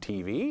that on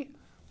TV,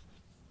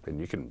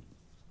 and you can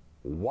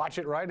watch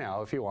it right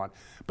now if you want,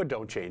 but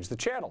don't change the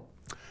channel.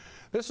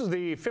 This is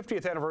the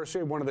 50th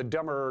anniversary of one of the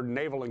dumber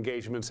naval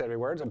engagements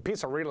everywhere. It's a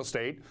piece of real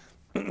estate.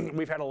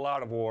 We've had a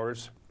lot of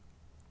wars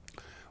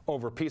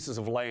over pieces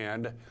of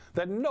land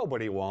that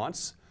nobody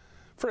wants.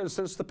 For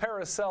instance, the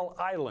Paracel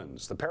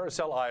Islands. The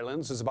Paracel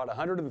Islands is about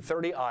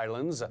 130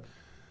 islands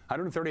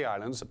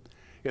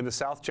in the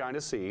South China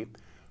Sea.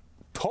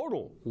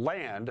 Total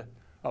land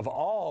of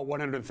all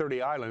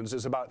 130 islands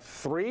is about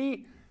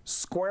 3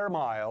 square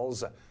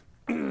miles,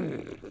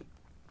 and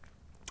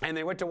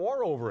they went to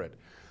war over it.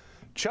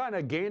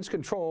 China gains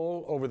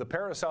control over the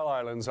Paracel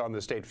Islands on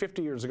this date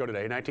 50 years ago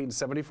today,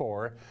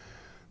 1974.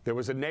 There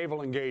was a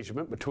naval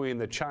engagement between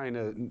the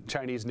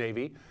Chinese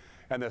Navy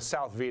and the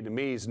South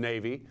Vietnamese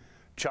Navy.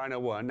 China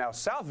won. Now,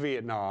 South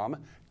Vietnam,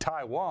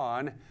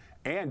 Taiwan,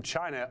 and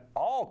China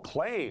all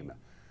claim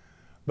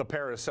the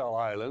Paracel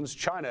Islands.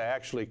 China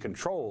actually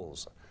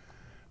controls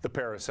the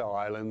Paracel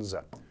Islands.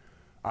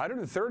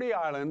 130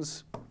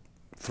 islands,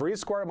 3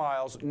 square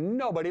miles,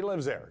 nobody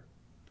lives there.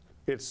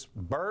 It's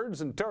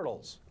birds and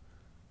turtles,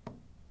 and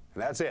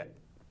that's it.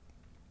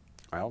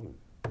 Well,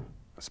 I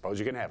suppose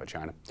you can have it,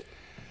 China.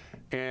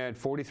 And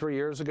 43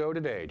 years ago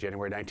today,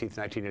 January 19th,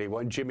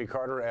 1981, Jimmy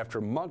Carter,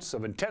 after months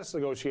of intense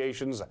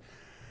negotiations,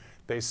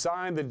 they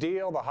signed the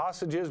deal. The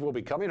hostages will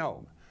be coming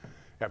home.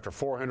 After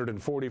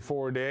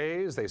 444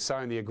 days, they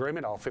signed the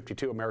agreement. All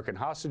 52 American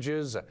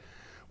hostages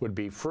would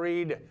be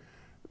freed.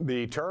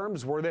 The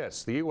terms were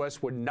this: the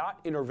U.S. would not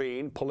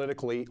intervene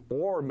politically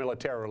or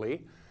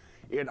militarily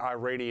in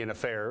Iranian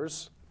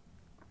affairs.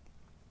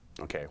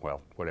 Okay,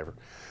 well, whatever.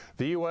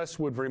 The U.S.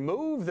 would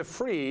remove the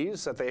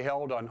freeze that they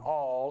held on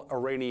all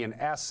Iranian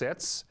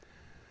assets.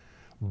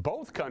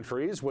 Both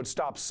countries would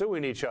stop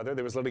suing each other.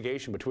 There was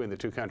litigation between the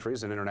two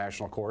countries in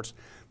international courts.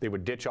 They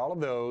would ditch all of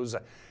those,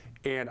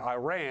 and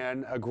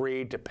Iran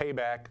agreed to pay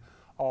back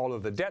all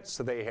of the debts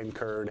that they had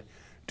incurred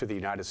to the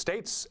United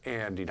States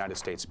and the United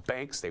States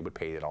banks. They would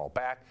pay it all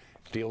back.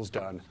 Deal's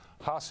done.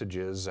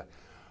 Hostages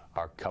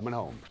are coming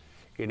home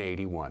in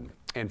 81.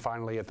 And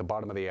finally, at the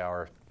bottom of the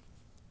hour,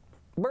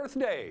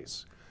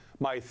 birthdays.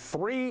 My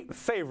 3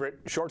 favorite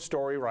short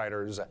story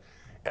writers,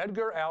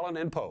 Edgar Allan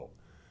and Poe.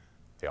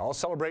 They all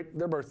celebrate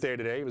their birthday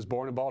today. He was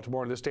born in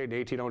Baltimore on this date in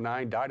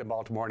 1809, died in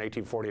Baltimore in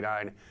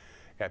 1849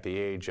 at the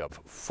age of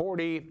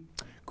 40.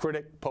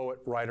 Critic, poet,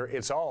 writer,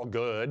 it's all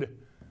good.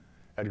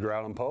 Edgar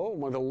Allan Poe,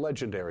 one of the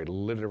legendary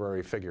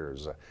literary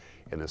figures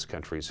in this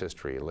country's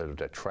history, lived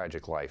a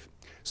tragic life.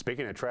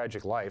 Speaking of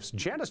tragic lives,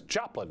 Janis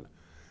Joplin.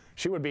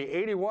 She would be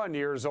 81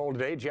 years old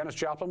today. Janis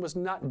Joplin was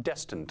not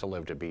destined to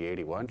live to be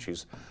 81.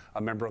 She's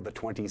a member of the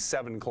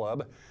 27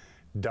 Club.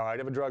 Died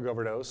of a drug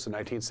overdose in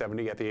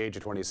 1970 at the age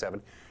of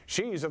 27.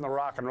 She's in the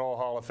Rock and Roll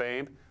Hall of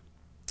Fame.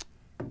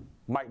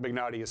 Mike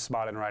Mignotti is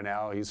smiling right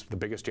now. He's the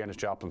biggest Janis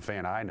Joplin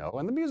fan I know,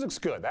 and the music's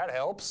good. That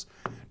helps.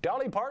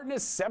 Dolly Parton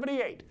is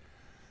 78.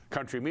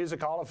 Country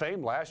Music Hall of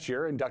Fame last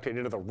year, inducted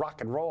into the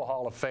Rock and Roll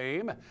Hall of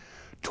Fame.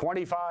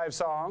 25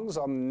 songs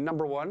on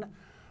 #1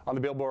 on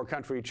the Billboard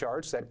Country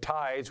charts. That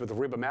ties with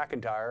Reba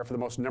McEntire for the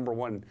most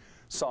 #1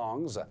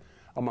 songs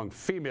among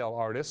female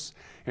artists,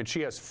 and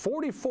she has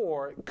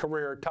 44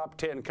 career top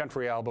 10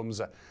 country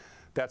albums.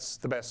 That's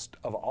the best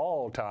of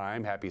all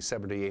time. Happy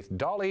 78th,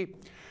 Dolly.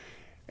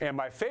 And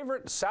my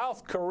favorite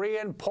South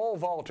Korean pole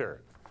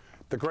vaulter,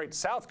 the great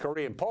South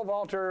Korean pole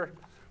vaulter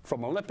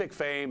from Olympic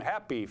fame.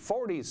 Happy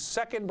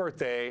 42nd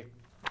birthday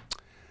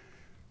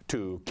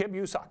to Kim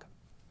Yoo-suk.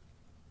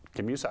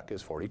 Kim Yoo-suk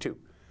is 42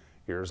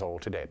 years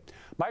old today.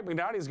 Mike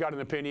McNally's got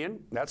an opinion.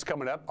 That's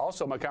coming up.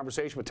 Also, my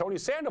conversation with Tony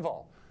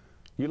Sandoval.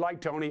 You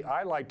like Tony.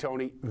 I like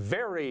Tony.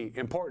 Very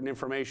important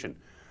information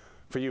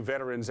for you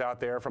veterans out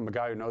there from a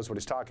guy who knows what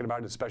he's talking about.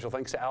 And special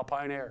thanks to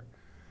Alpine Air.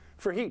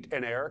 For heat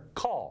and air,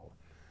 call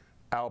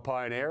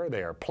Alpine Air.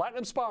 They are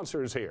platinum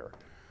sponsors here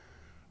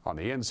on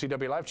the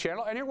NCW Life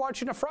Channel. And you're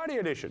watching a Friday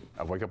edition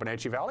of Wake Up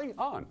Wenatchee Valley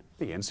on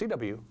the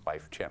NCW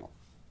Life Channel.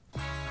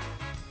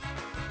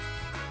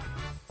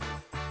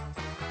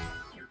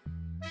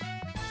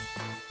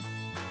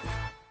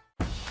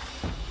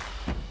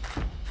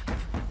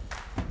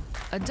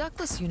 A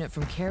ductless unit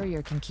from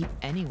Carrier can keep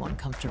anyone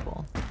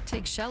comfortable.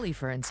 Take Shelly,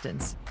 for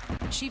instance.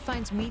 She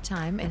finds me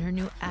time in her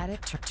new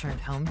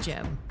attic-turned-home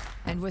gym.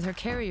 And with her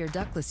Carrier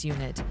ductless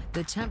unit,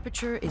 the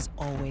temperature is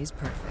always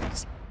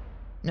perfect.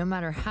 No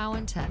matter how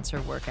intense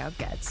her workout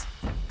gets.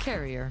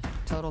 Carrier.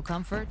 Total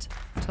comfort,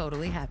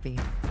 totally happy.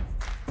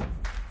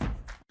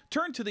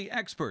 Turn to the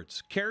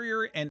experts,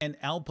 Carrier and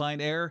Alpine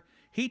Air.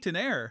 Heat and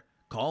air,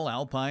 call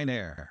Alpine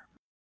Air.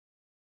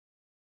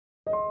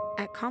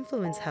 At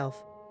Confluence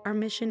Health, our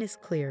mission is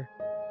clear: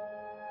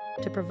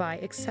 to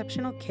provide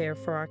exceptional care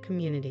for our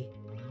community.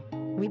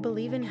 We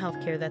believe in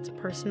healthcare that's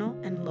personal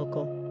and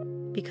local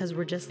because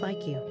we're just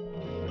like you,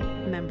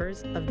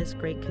 members of this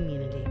great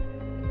community.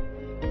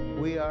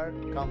 We are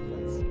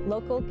Confluence.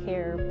 Local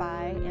care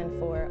by and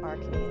for our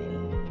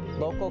community.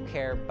 Local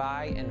care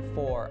by and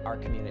for our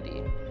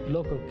community.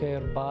 Local care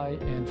by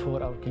and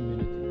for our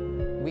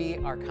community. We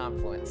are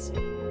Confluence.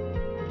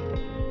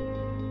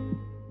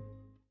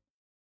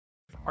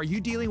 Are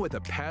you dealing with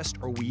a pest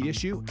or weed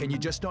issue and you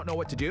just don't know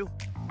what to do?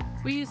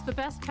 We use the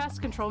best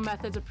pest control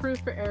methods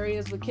approved for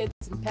areas with kids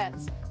and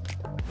pets.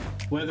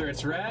 Whether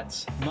it's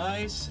rats,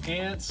 mice,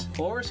 ants,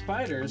 or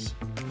spiders,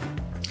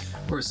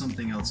 or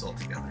something else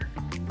altogether,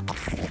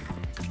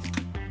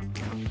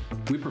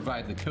 we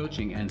provide the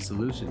coaching and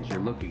solutions you're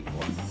looking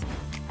for.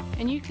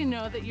 And you can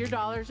know that your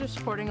dollars are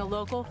supporting a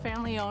local,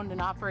 family-owned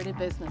and operated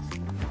business.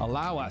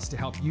 Allow us to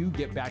help you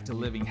get back to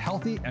living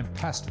healthy and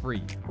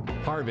pest-free.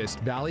 Harvest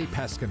Valley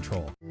Pest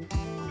Control.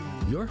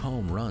 Your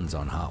home runs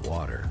on hot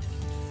water.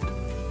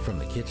 From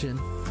the kitchen,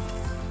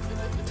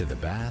 to the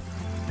bath,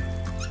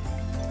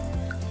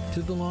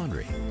 to the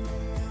laundry.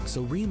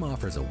 So Rheem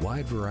offers a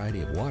wide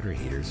variety of water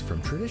heaters,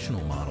 from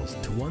traditional models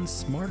to ones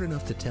smart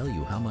enough to tell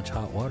you how much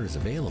hot water is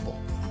available.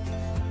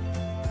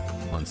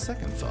 On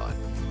second thought,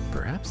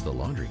 perhaps the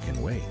laundry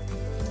can wait.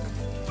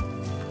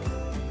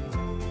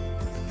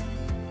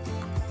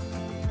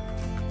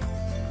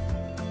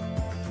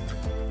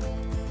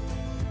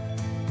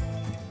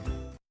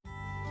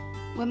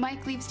 When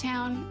Mike leaves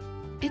town,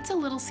 it's a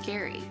little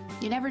scary.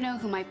 You never know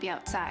who might be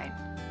outside.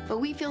 But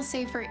we feel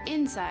safer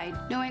inside,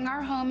 knowing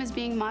our home is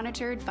being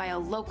monitored by a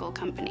local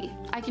company.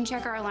 I can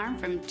check our alarm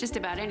from just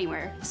about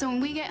anywhere, so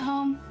when we get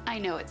home, I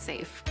know it's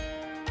safe.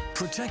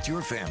 Protect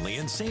your family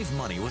and save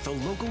money with a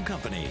local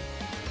company.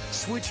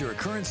 Switch your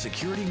current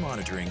security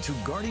monitoring to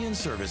Guardian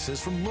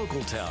Services from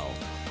LocalTel.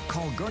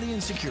 Call Guardian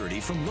Security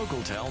from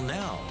LocalTel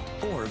now,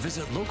 or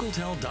visit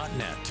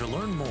localtel.net to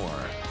learn more.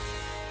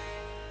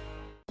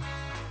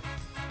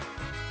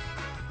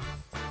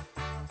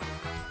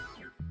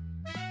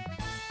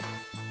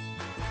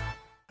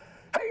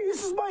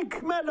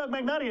 Mad Dog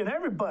McNulty, and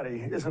everybody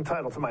is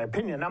entitled to my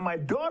opinion. Now, my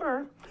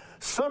daughter,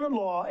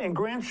 son-in-law, and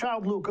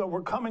grandchild Luca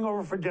were coming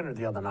over for dinner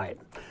the other night.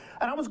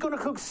 And I was going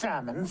to cook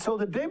salmon. So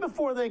the day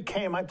before they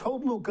came, I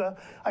told Luca,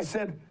 I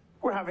said,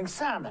 we're having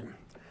salmon.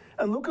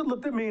 And Luca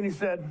looked at me and he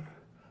said,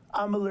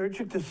 I'm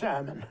allergic to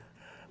salmon.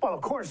 Well,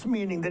 of course,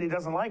 meaning that he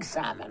doesn't like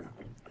salmon.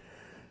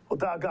 Well,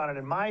 doggone it,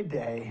 in my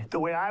day, the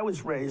way I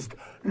was raised,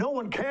 no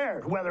one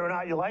cared whether or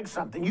not you liked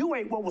something. You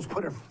ate what was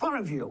put in front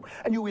of you,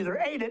 and you either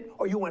ate it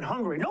or you went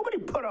hungry. Nobody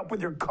put up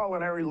with your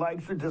culinary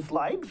likes or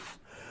dislikes.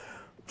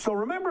 So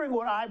remembering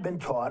what I've been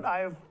taught, I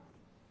have,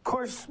 of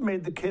course,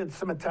 made the kid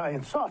some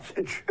Italian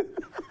sausage,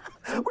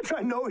 which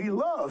I know he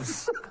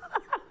loves.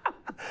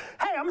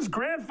 Hey, I'm his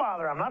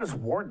grandfather. I'm not his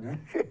warden.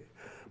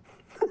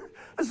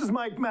 This is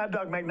Mike Mad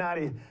Dog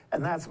McNulty,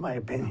 and that's my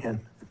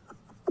opinion.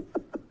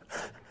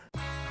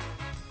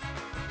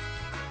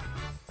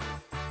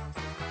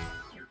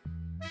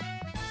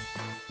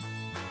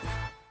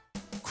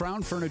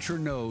 Crown Furniture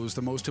knows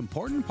the most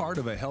important part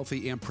of a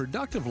healthy and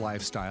productive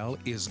lifestyle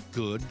is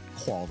good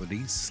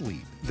quality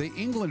sleep. The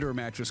Englander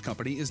Mattress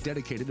Company is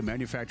dedicated to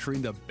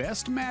manufacturing the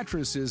best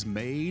mattresses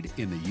made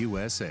in the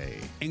USA.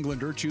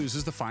 Englander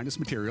chooses the finest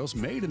materials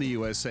made in the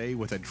USA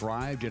with a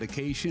drive,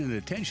 dedication, and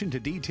attention to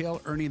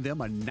detail, earning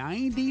them a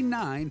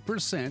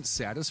 99%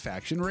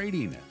 satisfaction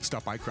rating.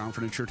 Stop by Crown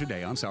Furniture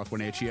today on South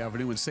Wenatchee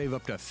Avenue and save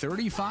up to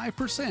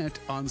 35%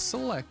 on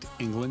select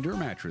Englander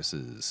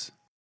mattresses.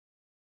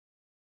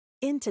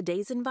 In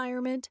today's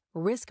environment,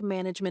 risk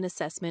management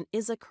assessment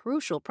is a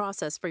crucial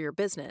process for your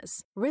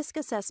business. Risk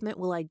assessment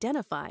will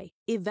identify,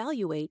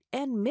 evaluate,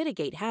 and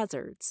mitigate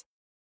hazards.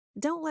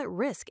 Don't let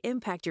risk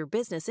impact your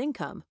business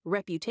income,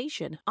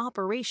 reputation,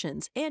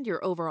 operations, and your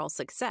overall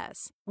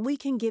success. We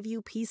can give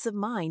you peace of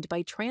mind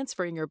by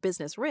transferring your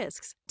business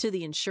risks to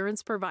the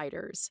insurance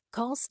providers.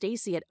 Call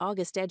Stacy at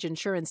August Edge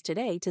Insurance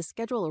today to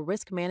schedule a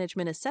risk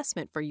management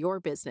assessment for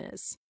your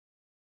business.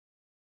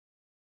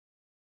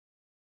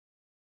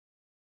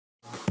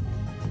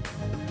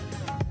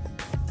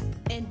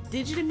 In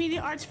Digital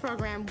Media Arts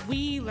program,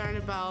 we learn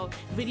about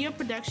video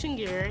production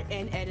gear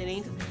and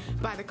editing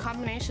by the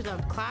combination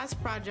of class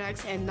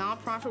projects and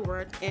nonprofit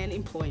work and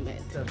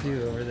employment.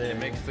 It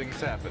makes things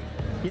happen.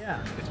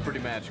 Yeah. It's pretty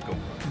magical.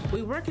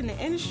 We work in the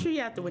industry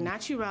at the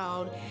Wenatchee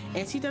Road,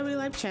 NCAA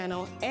Live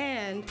Channel,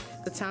 and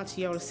the Town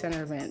Toyota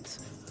Center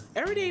events.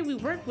 Every day we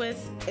work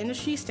with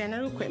industry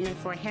standard equipment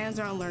for a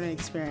hands-on learning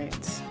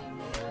experience.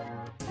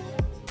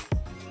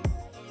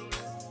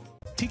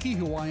 Tiki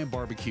Hawaiian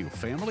Barbecue,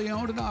 family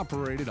owned and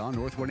operated on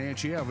North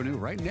Wenatchee Avenue,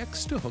 right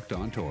next to Hooked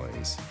on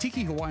Toys.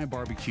 Tiki Hawaiian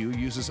Barbecue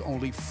uses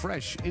only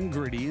fresh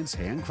ingredients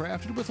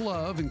handcrafted with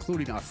love,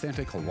 including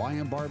authentic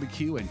Hawaiian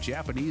barbecue and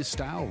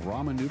Japanese-style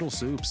ramen noodle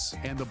soups.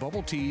 And the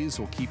bubble teas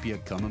will keep you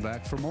coming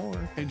back for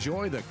more.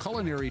 Enjoy the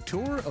culinary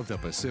tour of the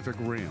Pacific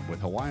Rim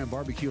with Hawaiian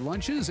barbecue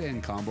lunches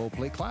and combo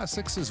plate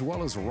classics, as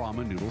well as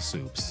ramen noodle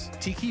soups.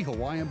 Tiki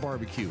Hawaiian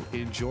Barbecue.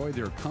 Enjoy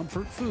their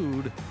comfort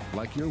food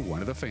like you're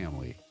one of the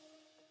family.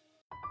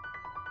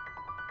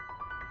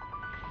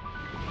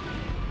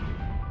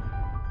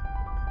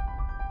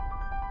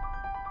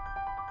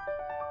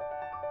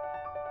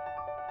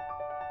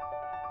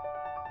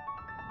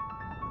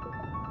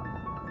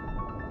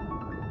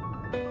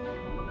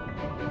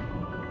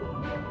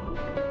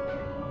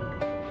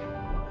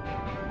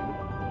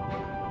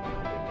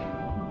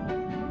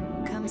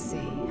 Come see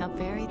how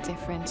very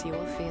different you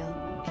will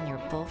feel in your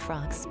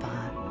Bullfrog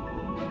Spa.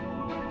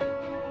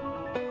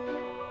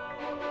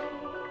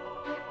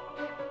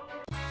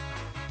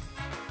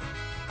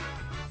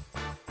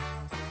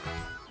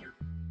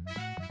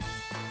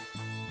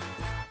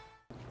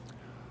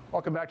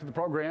 Welcome back to the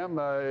program.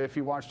 If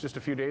you watched just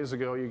a few days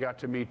ago, you got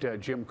to meet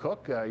Jim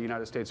Cook, a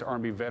United States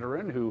Army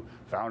veteran who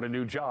found a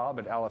new job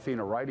at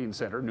Alathina Riding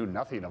Center, knew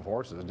nothing of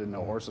horses, didn't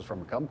know horses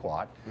from a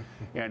kumquat,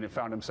 and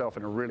found himself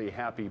in a really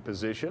happy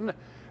position.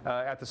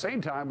 At the same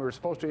time, we were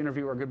supposed to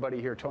interview our good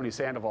buddy here, Tony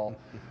Sandoval.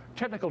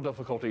 Technical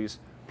difficulties,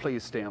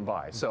 please stand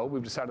by. So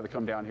we've decided to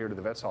come down here to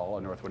the Vets Hall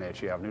on North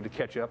Wenatchee Avenue to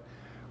catch up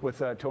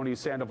with Tony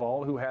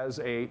Sandoval, who has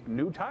a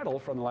new title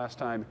from the last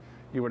time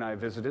you and I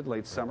visited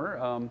late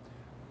summer.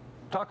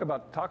 Talk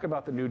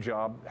about the new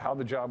job, how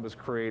the job was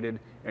created,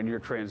 and your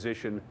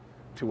transition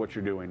to what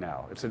you're doing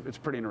now. It's a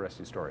pretty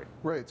interesting story.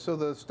 Right. So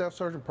the Staff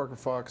Sergeant Parker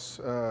Fox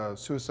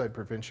Suicide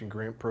Prevention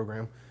Grant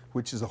Program,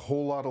 which is a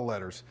whole lot of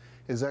letters,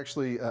 is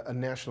actually a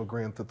national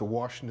grant that the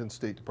Washington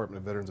State Department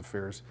of Veterans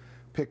Affairs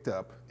picked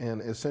up,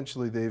 and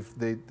essentially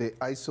they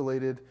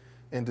isolated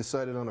and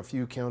decided on a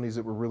few counties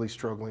that were really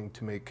struggling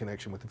to make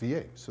connection with the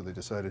VA. So they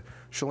decided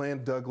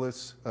Chelan,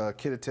 Douglas,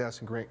 Kittitas,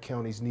 and Grant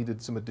counties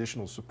needed some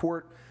additional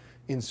support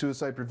in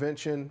suicide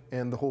prevention,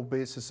 and the whole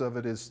basis of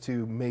it is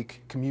to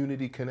make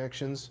community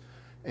connections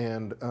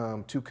and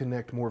to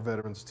connect more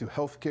veterans to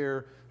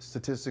healthcare.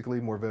 Statistically,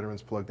 more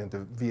veterans plugged into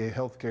VA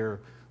healthcare,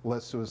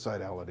 less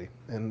suicidality,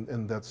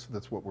 and that's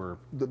what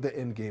the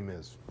end game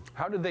is.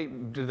 How did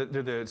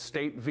the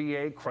state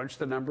VA crunch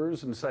the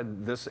numbers and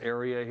said this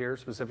area here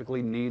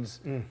specifically needs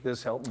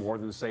this help more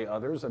than say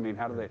others? I mean,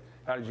 how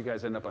did you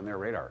guys end up on their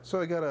radar? So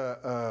I got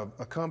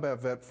a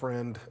combat vet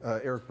friend,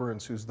 Eric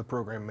Burns, who's the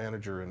program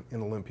manager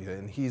in Olympia,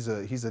 and he's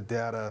a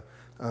data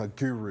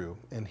guru,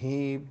 and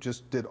he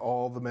just did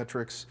all the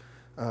metrics,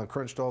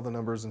 crunched all the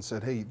numbers, and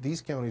said, hey,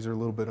 these counties are a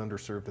little bit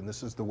underserved, and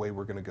this is the way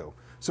we're going to go.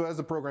 So as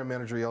the program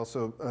manager, he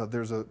also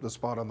there's a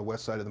spot on the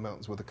west side of the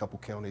mountains with a couple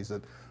counties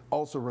that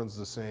also runs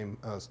the same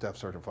Staff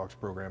Sergeant Fox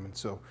program, and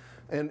so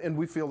and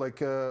we feel like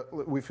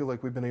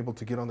we've been able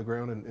to get on the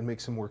ground and make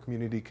some more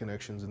community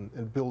connections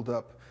and build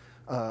up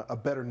a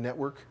better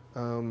network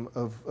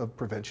of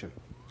prevention.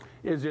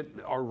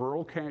 Are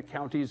rural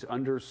counties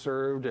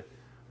underserved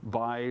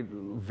by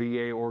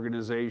VA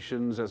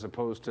organizations as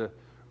opposed to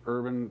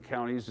urban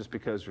counties just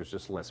because there's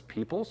just less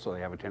people, so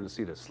they have a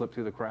tendency to slip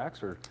through the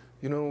cracks? Or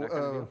you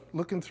know,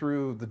 looking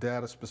through the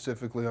data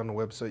specifically on the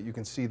website, you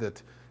can see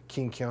that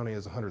King County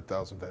has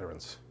 100,000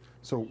 veterans.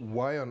 So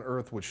why on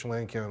earth would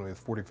Chelan County with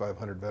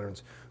 4,500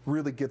 veterans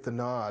really get the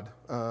nod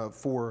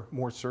for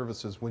more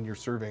services when you're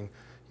serving,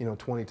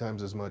 20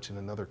 times as much in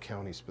another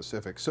county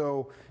specific?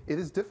 So it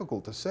is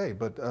difficult to say,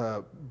 but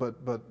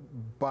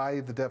by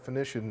the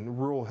definition,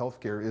 rural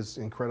healthcare is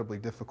incredibly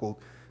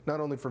difficult, not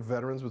only for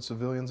veterans but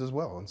civilians as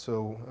well. And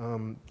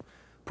so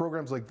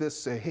programs like this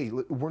say, hey,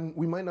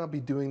 we might not be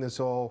doing this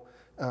all,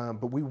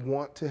 but we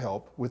want to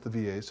help with the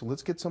VA, so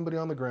let's get somebody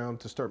on the ground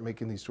to start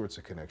making these sorts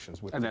of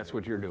connections with. And that's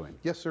what you're doing?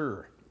 Yes,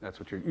 sir. That's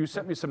what you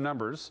sent me some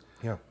numbers.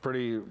 Yeah.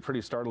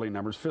 Pretty startling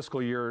numbers.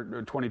 Fiscal year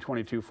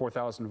 2022,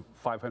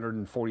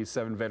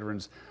 4,547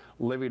 veterans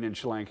living in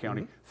Chelan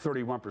County.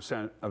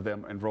 31% of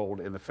them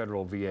enrolled in the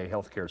federal VA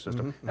healthcare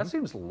system. That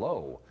seems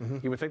low.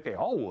 You would think they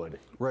all would.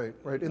 Right,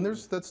 right. And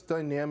that's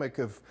dynamic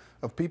of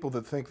people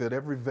that think that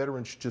every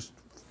veteran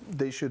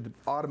they should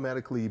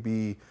automatically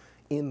be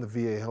in the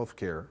VA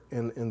healthcare.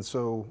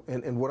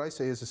 And what I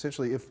say is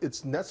essentially, if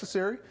it's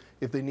necessary,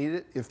 if they need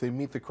it, if they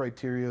meet the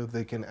criteria,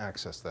 they can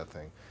access that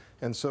thing.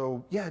 And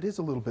so, yeah, it is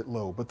a little bit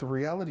low, but the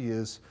reality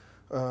is,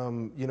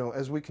 you know,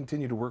 as we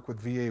continue to work with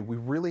VA, we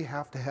really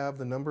have to have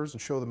the numbers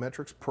and show the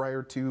metrics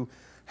prior to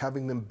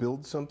having them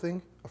build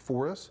something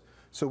for us.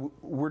 So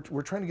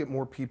we're trying to get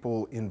more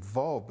people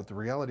involved, but the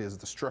reality is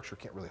the structure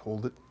can't really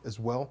hold it as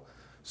well.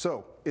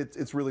 So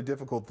it's really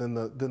difficult than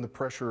the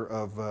pressure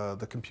of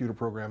the computer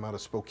program out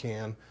of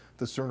Spokane,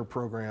 the Cerner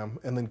program,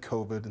 and then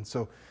COVID. And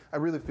so I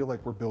really feel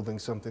like we're building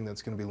something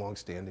that's going to be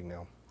long-standing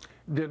now.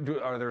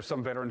 Are there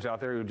some veterans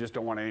out there who just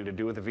don't want anything to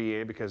do with the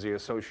VA because they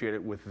associate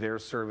it with their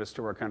service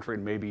to our country,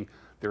 and maybe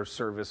their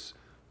service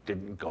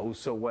didn't go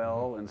so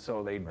well, and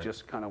so they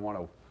just kind of want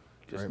to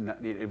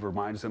it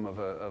reminds them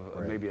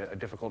of maybe a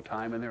difficult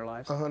time in their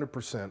lives?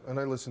 100%. And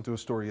I listened to a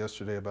story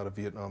yesterday about a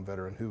Vietnam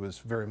veteran who was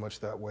very much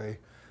that way.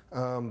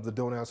 The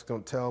don't ask,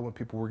 don't tell, when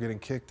people were getting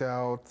kicked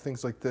out,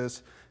 things like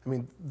this. I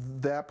mean,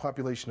 that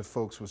population of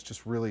folks was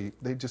just really,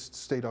 they just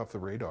stayed off the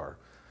radar.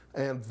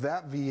 And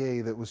that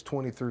VA that was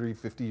 20, 30,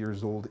 50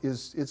 years old,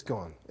 it's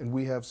gone. And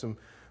we have some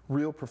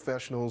real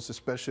professionals,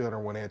 especially on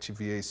our Wenatchee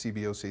VA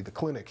CBOC, the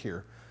clinic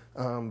here,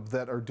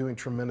 that are doing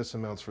tremendous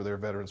amounts for their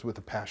veterans with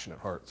a passionate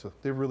heart. So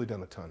they've really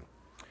done a ton.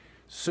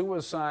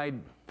 Suicide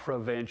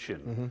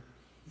prevention.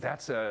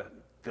 That's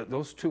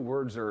those two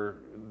words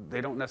they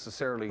don't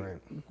necessarily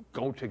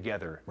go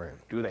together,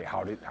 do they?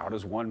 How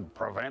does one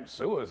prevent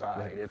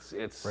suicide?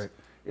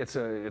 It's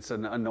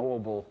an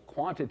unknowable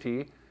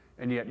quantity,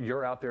 and yet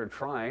you're out there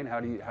trying.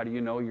 How do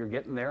you know you're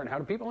getting there, and how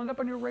do people end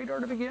up on your radar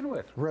to begin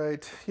with?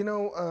 Right. You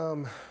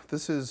know,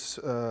 this is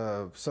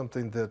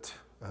something that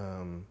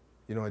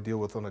you know, I deal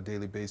with on a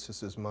daily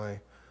basis. Is my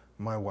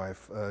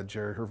wife,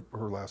 Jerry,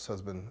 her last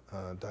husband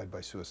died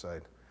by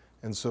suicide.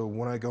 And so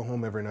when I go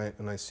home every night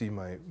and I see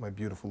my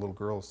beautiful little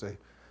girls,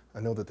 I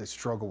know that they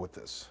struggle with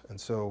this.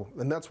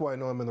 And that's why I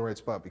know I'm in the right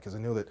spot, because I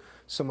know that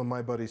some of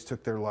my buddies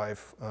took their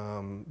life.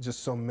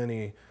 Just so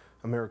many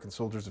American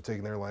soldiers have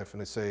taken their life,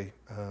 and they say,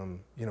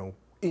 you know,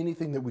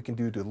 anything that we can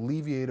do to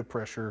alleviate a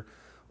pressure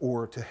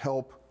or to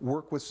help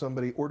work with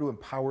somebody or to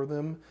empower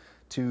them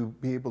to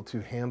be able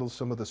to handle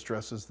some of the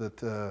stresses that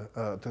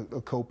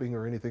coping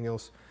or anything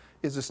else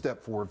is a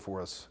step forward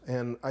for us.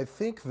 And I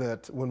think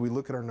that when we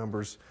look at our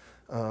numbers,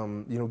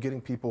 you know,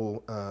 getting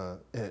people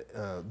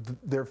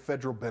their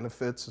federal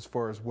benefits as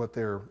far as what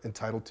they're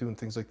entitled to and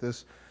things like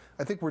this,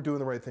 I think we're doing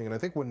the right thing. And I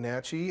think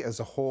Wenatchee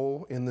as a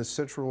whole in the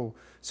central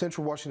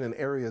Washington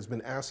area has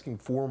been asking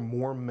for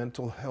more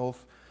mental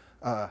health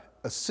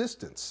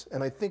assistance.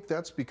 And I think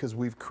that's because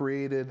we've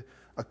created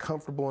a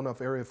comfortable enough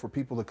area for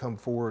people to come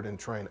forward and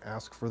try and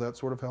ask for that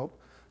sort of help.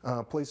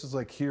 Places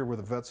like here where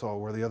the Vets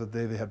Hall, where the other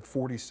day they had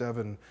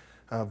 47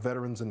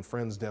 veterans and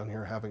friends down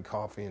here having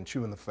coffee and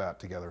chewing the fat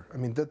together. I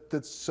mean,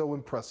 that's so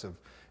impressive.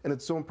 And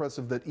it's so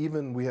impressive that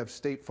even we have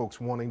state folks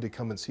wanting to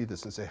come and see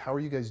this and say, how are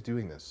you guys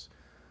doing this?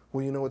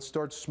 Well, you know, it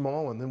starts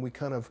small, and then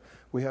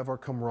we have our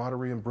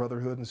camaraderie and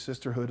brotherhood and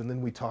sisterhood, and then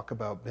we talk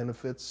about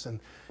benefits. And,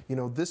 you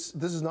know, this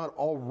is not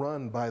all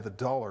run by the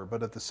dollar,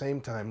 but at the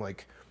same time,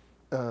 like,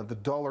 the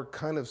dollar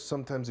kind of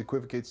sometimes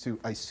equivocates to,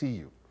 I see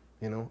you.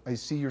 You know, I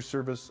see your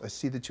service, I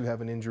see that you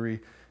have an injury,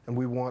 and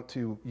we want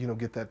to, you know,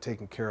 get that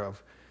taken care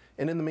of.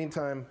 And in the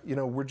meantime, you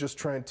know, we're just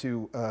trying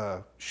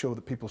to show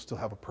that people still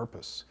have a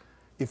purpose.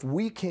 If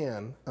we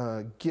can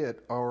get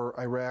our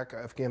Iraq,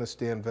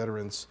 Afghanistan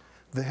veterans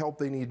the help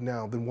they need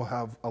now, then we'll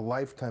have a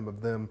lifetime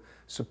of them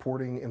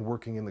supporting and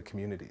working in the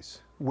communities,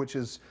 which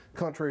is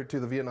contrary to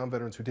the Vietnam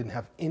veterans who didn't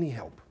have any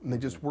help, and they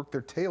just worked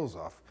their tails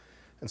off.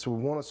 And so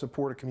we want to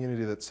support a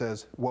community that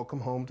says, welcome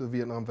home to the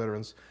Vietnam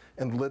veterans,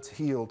 and let's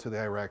heal to the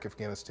Iraq,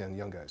 Afghanistan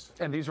young guys.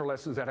 And these are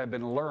lessons that have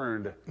been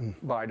learned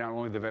by not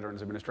only the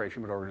Veterans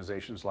Administration, but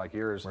organizations like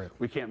yours.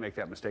 We can't make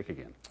that mistake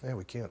again. Yeah,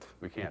 we can't.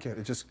 We can't.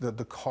 It just,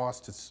 the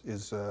cost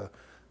is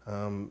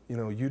you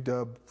know,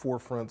 UW,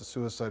 Forefront, the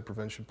suicide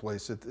prevention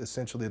place,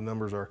 essentially the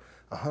numbers are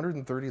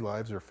 130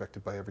 lives are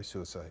affected by every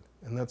suicide.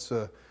 And that's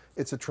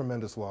it's a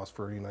tremendous loss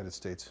for the United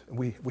States.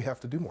 We have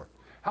to do more.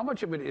 How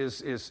much of it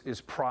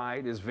is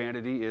pride, is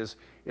vanity, is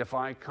if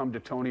I come to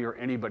Tony or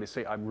anybody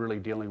say I'm really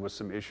dealing with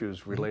some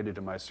issues related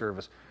to my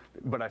service,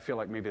 but I feel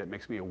like maybe that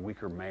makes me a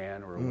weaker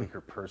man or a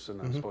weaker person.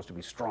 I'm supposed to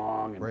be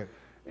strong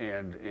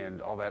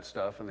and all that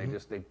stuff, and they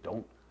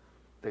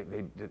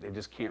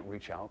just can't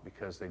reach out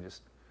because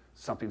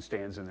something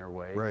stands in their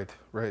way.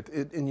 Right.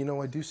 And you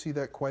know, I do see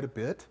that quite a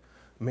bit,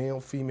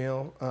 male,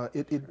 female.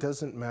 It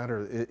doesn't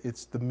matter.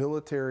 It's the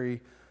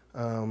military.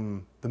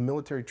 The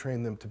military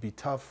trained them to be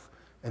tough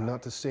and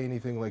not to say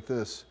anything like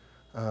this.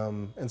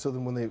 And so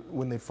then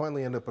when they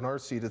finally end up in our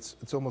seat,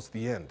 it's almost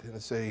the end. And they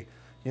say,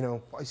 you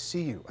know, I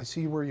see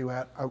you where you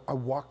at. I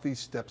walked these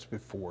steps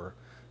before.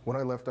 When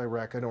I left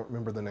Iraq, I don't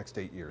remember the next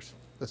 8 years.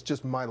 That's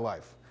just my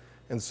life.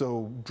 And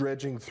so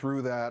dredging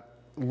through that,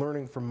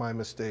 learning from my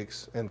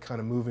mistakes and kind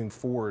of moving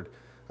forward,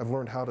 I've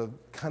learned how to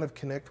kind of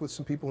connect with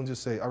some people and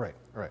just say, all right,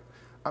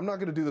 I'm not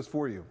going to do this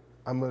for you.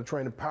 I'm going to try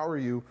and empower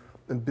you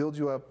and build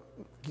you up,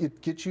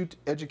 get you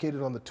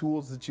educated on the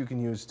tools that you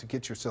can use to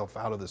get yourself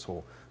out of this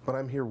hole. But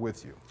I'm here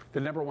with you. The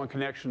number one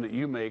connection that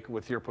you make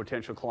with your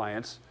potential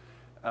clients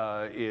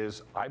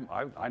is,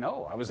 I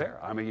know, I was there.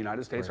 I'm a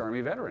United States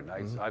Army veteran.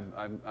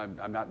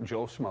 I'm not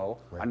Joe Schmo.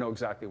 I know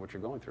exactly what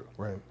you're going through.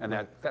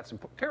 And that's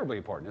terribly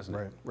important, isn't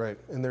it? Right.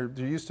 And there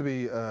used to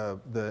be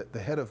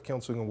the head of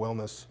counseling and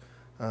wellness.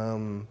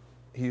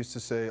 He used to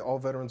say, all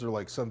veterans are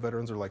like, some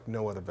veterans are like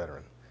no other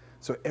veteran.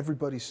 So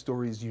everybody's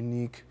story is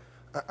unique.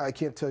 I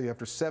can't tell you,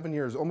 after 7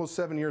 years, almost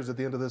 7 years at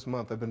the end of this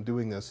month, I've been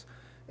doing this,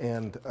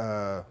 and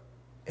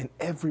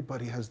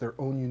everybody has their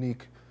own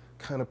unique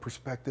kind of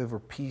perspective or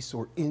piece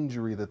or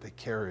injury that they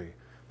carry.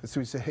 And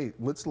so we say, hey,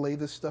 let's lay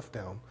this stuff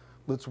down,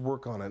 let's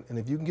work on it. And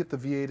if you can get the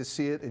VA to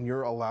see it and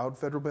you're allowed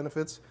federal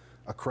benefits,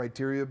 a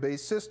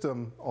criteria-based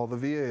system, all the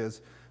VA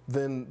is,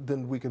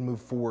 then we can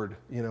move forward,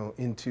 you know,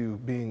 into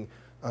being,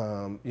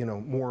 you know,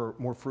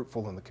 more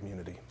fruitful in the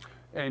community.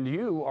 And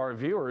you, our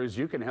viewers,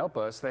 you can help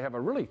us. They have a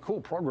really cool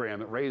program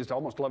that raised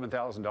almost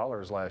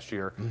 $11,000 last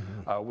year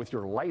with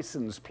your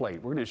license plate.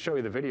 We're going to show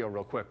you the video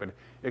real quick, but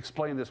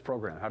explain this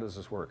program. How does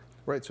this work?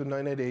 Right, so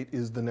 988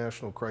 is the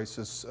national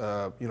crisis,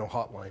 you know,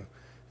 hotline.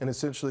 And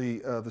essentially,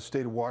 the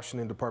state of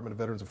Washington Department of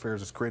Veterans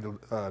Affairs has created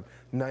a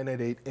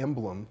 988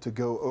 emblem to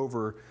go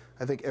over,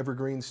 I think, every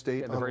green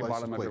state at the very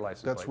bottom of your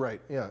license plate. That's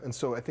right, yeah. And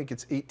so I think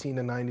it's 18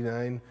 to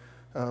 99.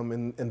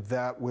 And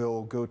that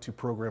will go to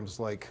programs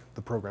like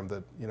the program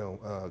that, you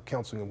know,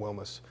 counseling and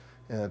wellness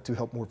to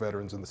help more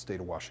veterans in the state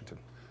of Washington.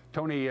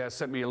 Tony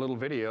sent me a little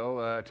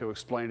video to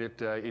explain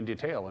it in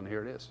detail, and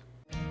here it is.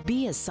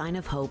 Be a sign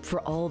of hope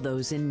for all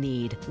those in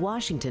need.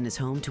 Washington is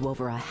home to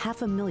over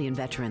 500,000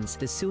 veterans.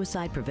 The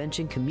Suicide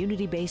Prevention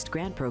Community-Based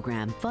Grant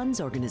Program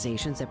funds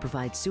organizations that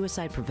provide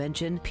suicide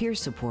prevention, peer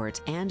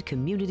support, and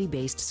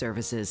community-based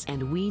services.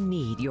 And we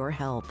need your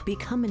help.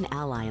 Become an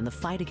ally in the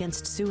fight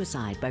against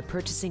suicide by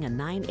purchasing a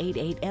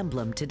 988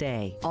 emblem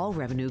today. All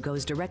revenue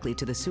goes directly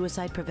to the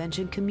Suicide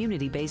Prevention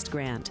Community-Based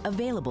Grant.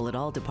 Available at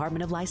all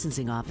Department of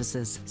Licensing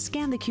offices.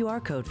 Scan the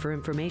QR code for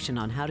information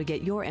on how to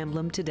get your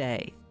emblem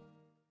today.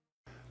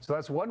 So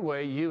that's one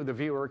way you, the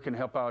viewer, can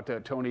help out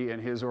Tony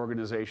and his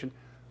organization.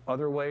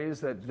 Other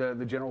ways that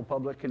the general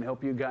public can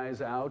help you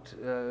guys out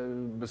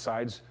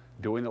besides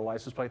doing the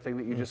license plate thing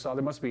that you just saw?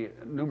 There must be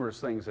numerous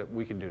things that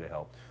we can do to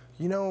help.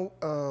 You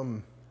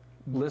know,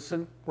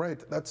 listen.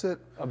 Right, that's it.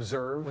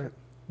 Observe. Right.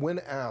 When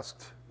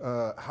asked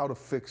how to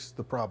fix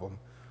the problem,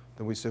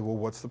 then we say, well,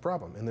 what's the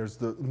problem? And there's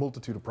the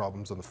multitude of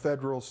problems on the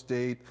federal,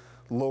 state,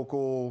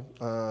 local,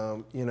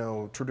 you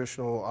know,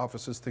 traditional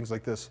offices, things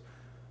like this.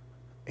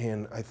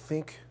 And I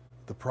think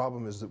the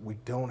problem is that we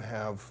don't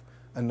have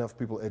enough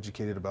people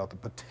educated about the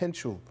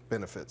potential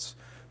benefits.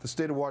 The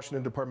state of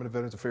Washington Department of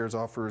Veterans Affairs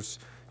offers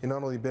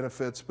not only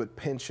benefits, but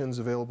pensions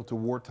available to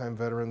wartime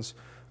veterans,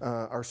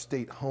 our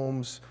state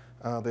homes.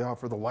 They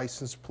offer the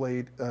license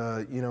plate.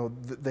 You know,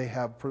 they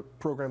have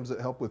programs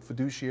that help with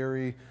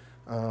fiduciary.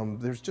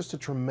 There's just a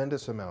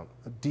tremendous amount.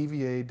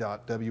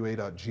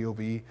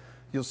 dva.wa.gov.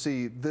 You'll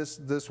see this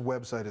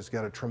website has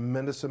got a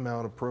tremendous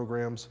amount of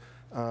programs.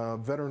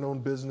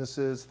 Veteran-owned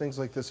businesses, things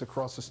like this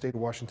across the state of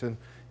Washington.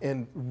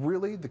 And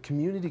really, the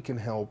community can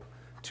help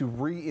to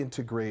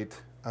reintegrate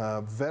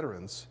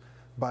veterans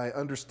by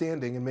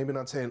understanding and maybe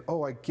not saying,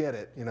 oh, I get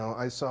it, you know,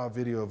 I saw a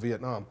video of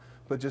Vietnam,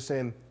 but just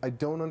saying, I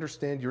don't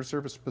understand your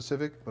service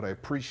specific, but I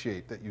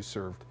appreciate that you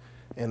served.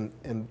 And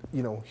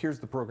you know, here's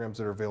the programs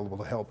that are available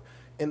to help.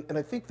 And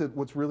I think that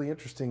what's really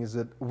interesting is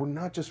that we're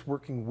not just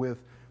working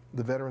with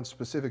the veteran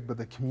specific, but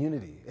the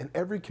community. And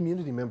every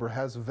community member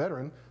has a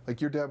veteran, like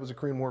your dad was a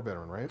Korean War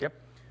veteran, right? Yep.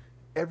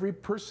 Every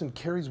person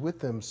carries with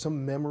them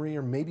some memory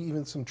or maybe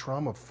even some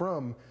trauma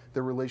from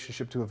their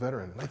relationship to a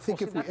veteran. And I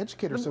think if we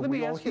educate ourselves,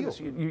 we all heal.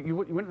 You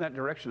went in that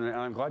direction, and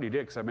I'm glad you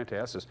did, because I meant to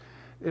ask this.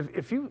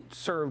 If you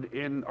served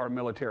in our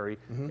military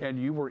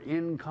and you were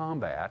in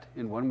combat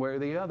in one way or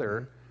the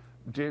other,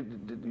 do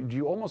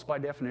you almost by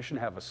definition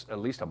have at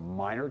least a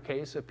minor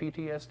case of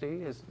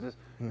PTSD? Is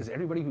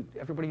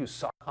everybody who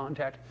saw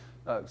combat,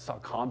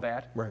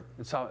 right,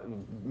 and saw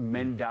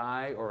men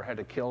die or had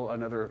to kill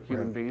another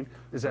human being,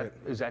 is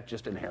that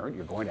just inherent?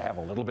 You're going to have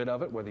a little bit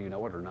of it, whether you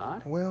know it or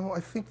not? Well, I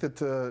think that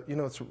you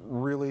know, it's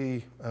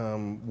really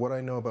what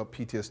I know about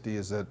PTSD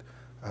is that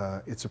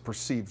it's a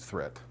perceived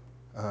threat.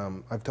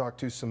 I've talked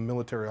to some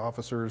military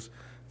officers,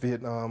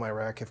 Vietnam,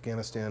 Iraq,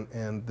 Afghanistan,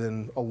 and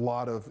then a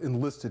lot of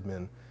enlisted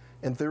men.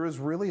 And there is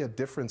really a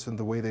difference in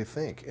the way they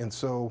think. And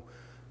so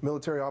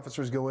military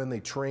officers go in, they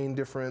train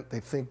different,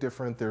 they think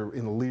different, they're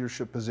in a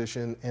leadership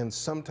position, and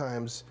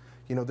sometimes,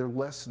 you know, they're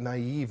less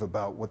naive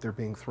about what they're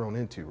being thrown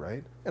into,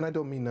 right? And I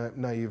don't mean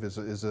naive as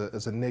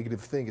a negative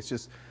thing, it's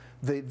just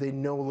they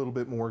know a little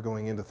bit more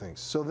going into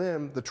things. So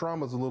then the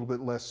trauma is a little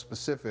bit less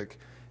specific,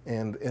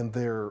 and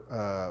their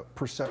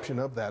perception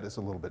of that is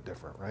a little bit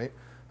different, right?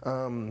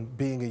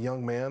 Being a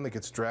young man that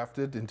gets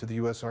drafted into the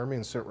U.S. Army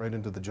and sent right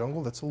into the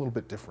jungle, that's a little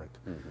bit different.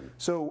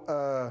 So,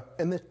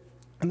 and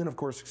then of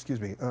course, excuse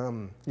me,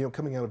 you know,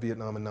 coming out of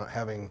Vietnam and not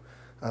having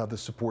the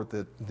support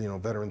that, you know,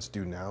 veterans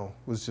do now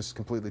was just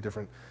completely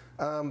different.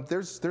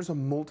 There's a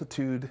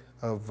multitude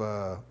of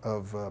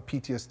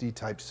PTSD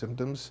type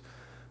symptoms,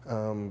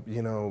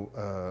 you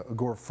know,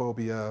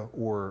 agoraphobia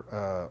or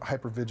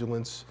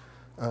hypervigilance,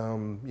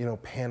 you know,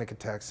 panic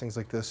attacks, things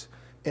like this.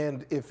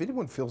 And if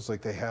anyone feels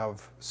like they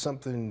have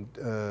something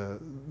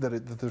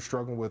that they're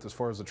struggling with as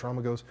far as the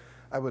trauma goes,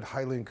 I would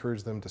highly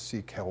encourage them to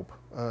seek help.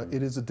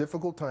 It is a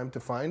difficult time to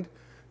find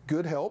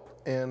good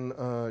help and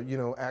you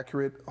know,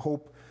 accurate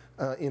hope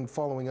in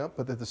following up,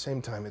 but at the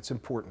same time, it's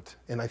important.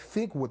 And I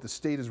think what the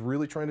state is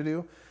really trying to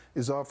do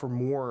is offer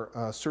more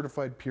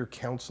certified peer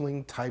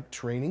counseling type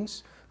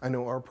trainings. I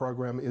know our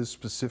program is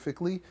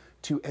specifically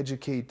to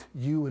educate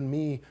you and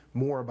me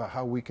more about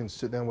how we can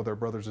sit down with our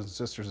brothers and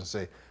sisters and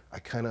say, I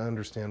kind of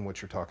understand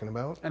what you're talking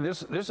about. And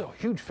there's a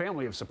huge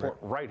family of support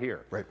right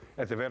here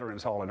at the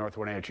Veterans Hall in North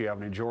Wenatchee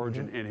Avenue. George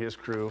and his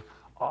crew,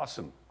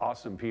 awesome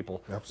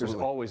people. Absolutely.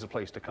 There's always a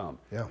place to come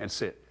and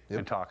sit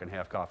and talk and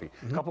have coffee.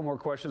 A couple more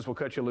questions, we'll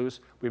cut you loose.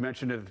 We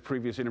mentioned it at the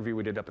previous interview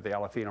we did up at the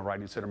Alafina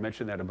Writing Center.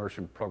 Mention that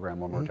immersion program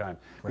one more time,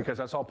 because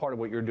that's all part of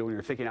what you're doing.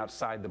 You're thinking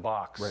outside the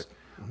box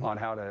on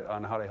how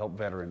to help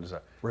veterans.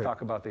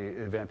 Talk about the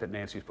event that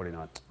Nancy's putting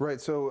on. Right,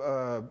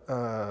 so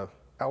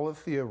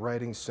Alafia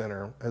Writing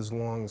Center has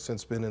long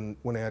since been in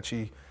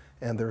Wenatchee,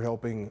 and they're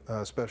helping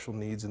special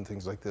needs and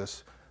things like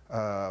this.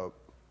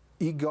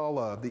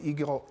 EGALA, the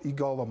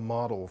EGALA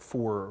model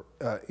for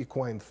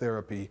equine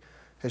therapy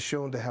has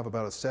shown to have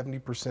about a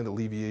 70%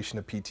 alleviation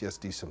of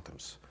PTSD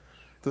symptoms.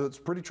 So it's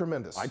pretty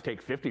tremendous. I'd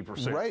take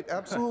 50%. Right,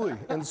 absolutely.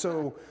 And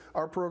so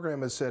our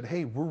program has said,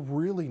 hey, we're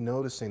really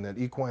noticing that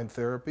equine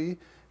therapy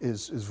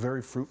is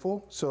very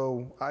fruitful.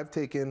 So I've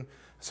taken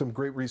some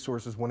great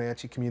resources,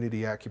 Wenatchee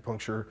Community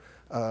Acupuncture,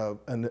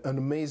 an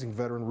amazing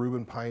veteran,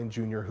 Reuben Pine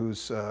Jr.,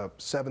 who's 7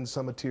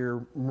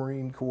 Summiteer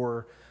Marine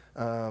Corps,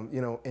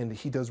 you know, and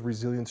he does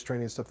resilience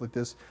training and stuff like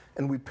this.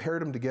 And we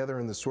paired them together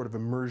in this sort of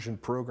immersion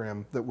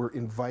program that we're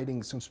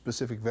inviting some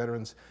specific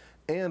veterans.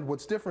 And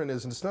what's different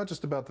is, and it's not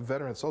just about the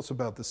veteran, it's also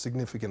about the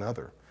significant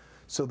other.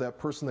 So that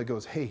person that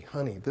goes, hey,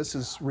 honey, this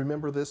is,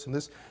 remember this and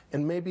this,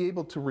 and may be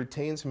able to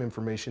retain some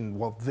information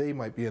while they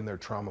might be in their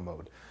trauma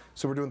mode.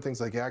 So we're doing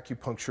things like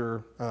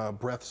acupuncture,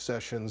 breath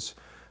sessions,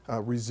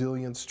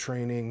 resilience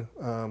training,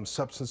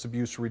 substance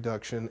abuse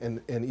reduction,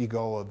 and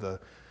EGALA,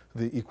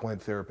 the equine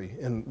therapy.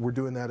 And we're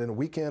doing that in a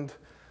weekend,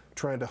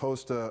 trying to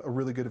host a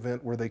really good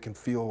event where they can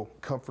feel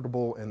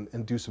comfortable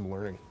and do some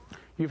learning.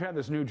 You've had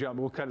this new job,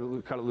 we'll cut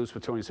it loose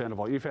with Tony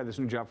Sandoval. You've had this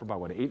new job for about,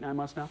 what, 8, 9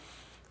 months now?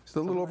 It's a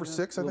little over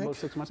 6, I think. About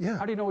 6 months? Yeah.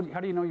 How do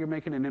you know you're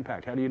making an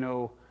impact? How do you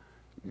know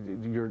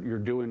you're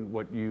doing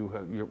what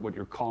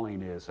your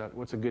calling is?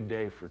 What's a good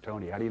day for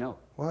Tony? How do you know?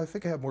 Well, I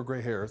think I have more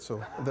gray hair,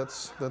 so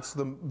that's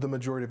the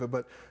majority of it.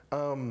 But,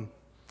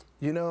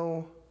 you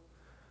know,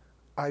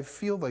 I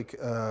feel like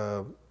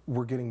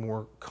we're getting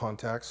more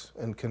contacts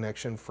and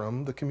connection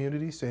from the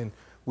community saying,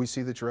 we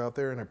see that you're out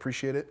there and I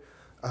appreciate it.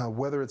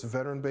 Whether it's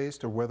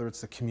veteran-based or whether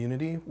it's the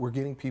community, we're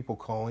getting people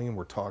calling and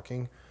we're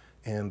talking,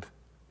 and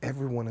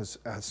everyone has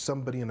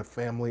somebody in a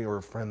family or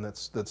a friend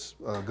that's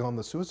gone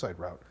the suicide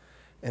route,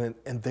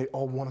 and they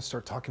all want to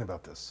start talking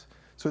about this.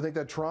 So I think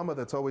that trauma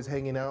that's always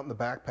hanging out in the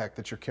backpack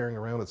that you're carrying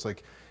around, it's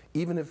like,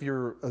 even if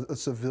you're a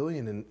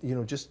civilian and, you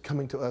know, just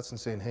coming to us and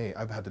saying, hey,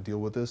 I've had to deal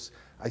with this,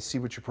 I see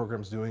what your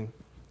program's doing,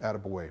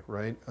 attaboy,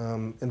 right?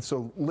 And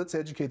so let's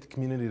educate the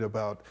community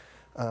about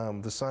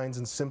the signs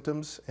and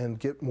symptoms and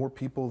get more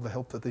people the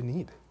help that they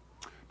need.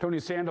 Tony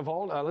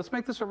Sandoval, let's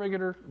make this a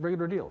regular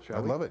deal,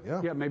 shall we? I love it,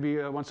 yeah. Yeah, maybe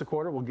once a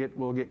quarter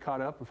we'll get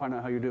caught up and find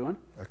out how you're doing.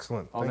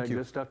 Excellent, all that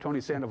good stuff. Tony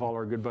Sandoval,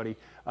 our good buddy.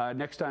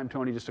 Next time,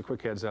 Tony, just a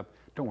quick heads up,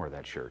 don't wear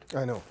that shirt.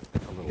 I know.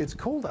 It's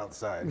cold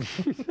outside.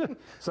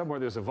 Somewhere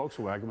there's a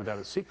Volkswagen without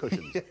its seat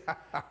cushions.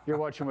 You're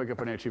watching Wake Up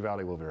Wenatchee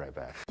Valley. We'll be right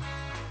back.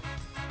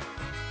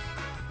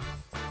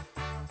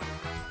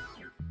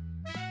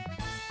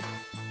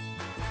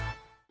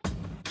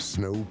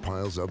 Snow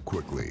piles up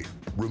quickly.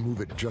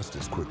 Remove it just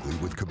as quickly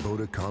with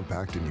Kubota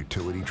compact and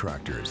utility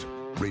tractors.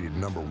 Rated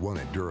 #1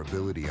 in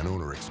durability and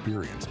owner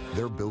experience,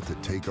 they're built to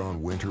take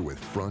on winter with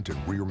front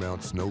and rear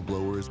mount snow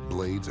blowers,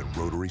 blades, and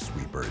rotary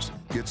sweepers.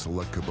 Get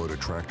select Kubota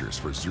tractors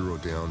for 0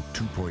 down,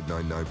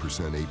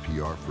 2.99%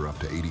 APR for up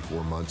to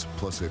 84 months,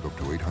 plus save up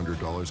to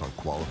 $800 on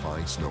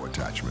qualifying snow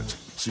attachments.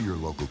 See your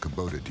local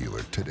Kubota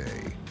dealer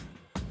today.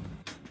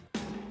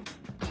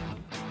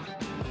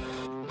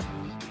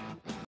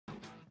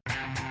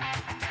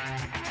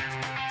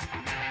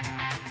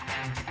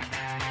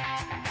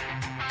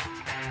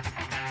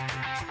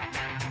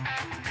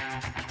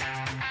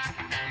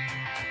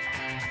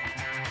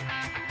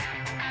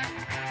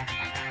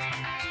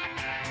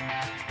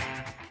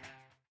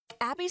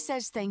 Abby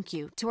says thank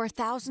you to our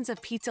thousands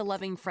of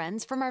pizza-loving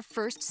friends from our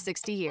first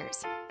 60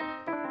 years.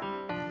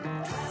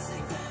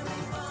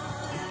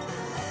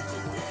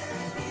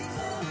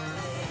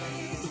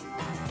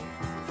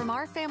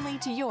 our family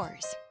to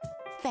yours,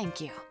 thank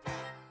you.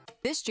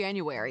 This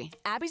January,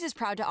 Abby's is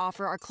proud to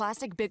offer our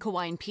classic Big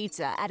Hawaiian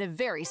Pizza at a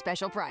very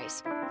special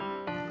price.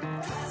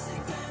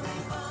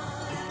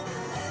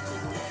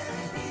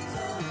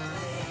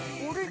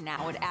 Order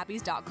now at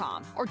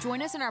abbeys.com or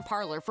join us in our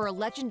parlor for a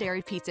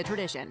legendary pizza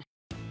tradition.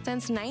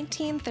 Since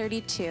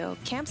 1932,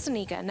 Camp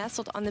Seneca,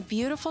 nestled on the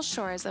beautiful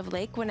shores of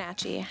Lake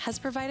Wenatchee, has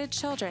provided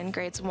children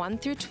grades 1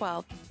 through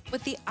 12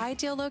 with the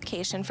ideal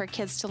location for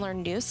kids to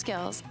learn new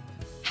skills,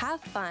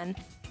 have fun,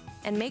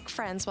 and make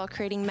friends while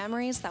creating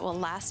memories that will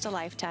last a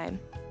lifetime.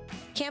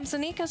 Camp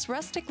Seneca's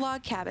rustic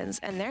log cabins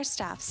and their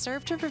staff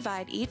serve to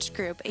provide each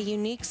group a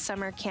unique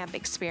summer camp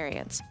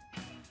experience.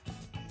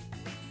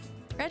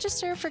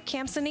 Register for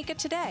Camp Seneca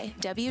today,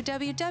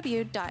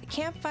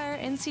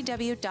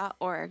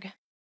 www.campfirencw.org.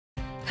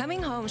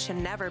 Coming home should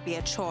never be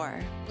a chore.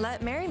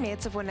 Let Merry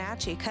Maids of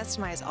Wenatchee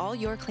customize all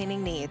your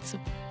cleaning needs.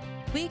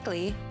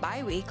 Weekly,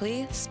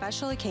 bi-weekly,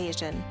 special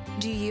occasion.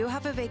 Do you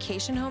have a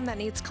vacation home that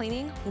needs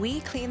cleaning? We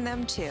clean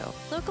them too.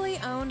 Locally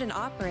owned and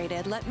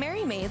operated, let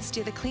Merry Maids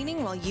do the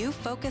cleaning while you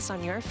focus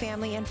on your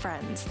family and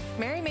friends.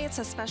 Merry Maids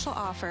has special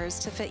offers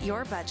to fit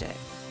your budget.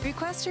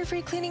 Request your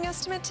free cleaning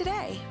estimate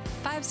today.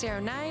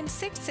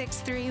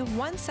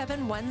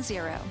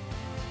 509-663-1710.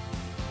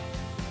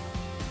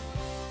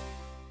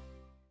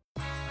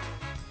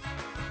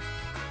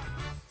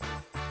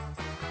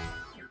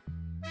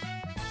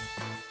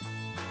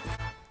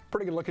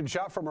 Pretty good looking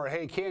shot from our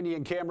Hay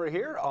Canyon camera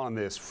here on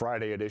this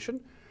Friday edition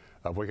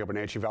of Wake Up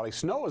Wenatchee Valley.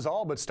 Snow is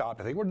all but stopped.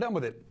 I think we're done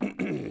with it.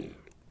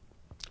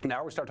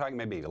 Now we start talking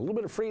maybe a little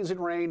bit of freezing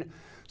rain,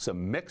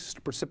 some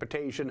mixed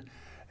precipitation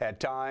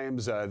at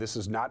times. This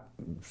is not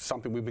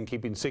something we've been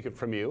keeping secret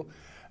from you.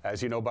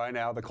 As you know by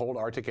now, the cold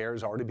Arctic air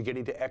is already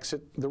beginning to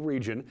exit the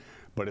region,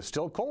 but it's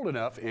still cold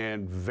enough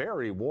and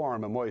very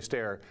warm and moist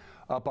air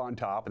up on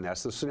top, and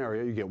that's the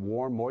scenario. You get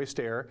warm, moist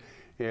air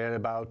at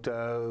about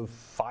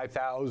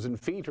 5,000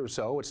 feet or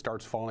so. It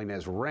starts falling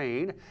as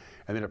rain,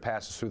 and then it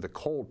passes through the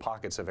cold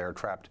pockets of air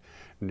trapped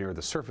near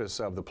the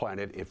surface of the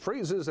planet. It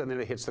freezes, and then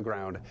it hits the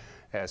ground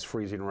as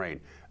freezing rain.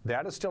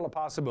 That is still a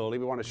possibility.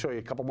 We want to show you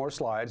a couple more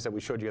slides that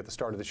we showed you at the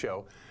start of the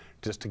show,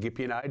 just to give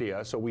you an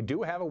idea. So we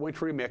do have a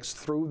wintry mix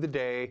through the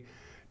day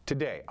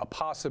today, a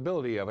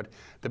possibility of it.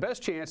 The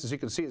best chance, as you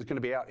can see, is going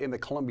to be out in the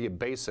Columbia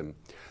Basin.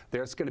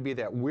 There's going to be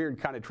that weird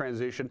kind of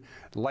transition,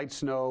 light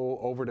snow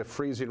over to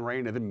freezing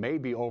rain, and then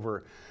maybe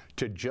over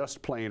to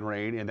just plain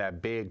rain in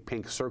that big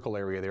pink circle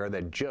area there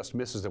that just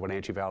misses the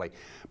Wenatchee Valley.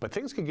 But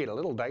things could get a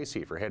little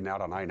dicey if you're heading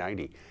out on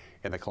I-90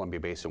 in the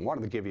Columbia Basin.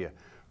 Wanted to give you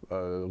a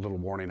little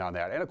warning on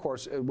that. And of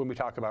course, when we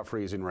talk about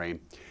freezing rain,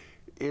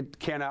 it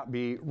cannot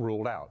be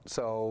ruled out.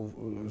 So,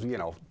 you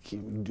know,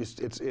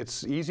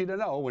 it's easy to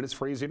know when it's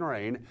freezing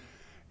rain.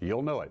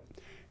 You'll know it.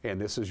 And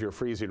this is your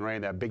freezing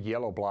rain, that big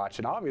yellow blotch.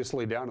 And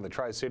obviously down in the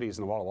Tri-Cities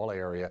and the Walla Walla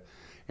area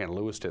and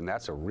Lewiston,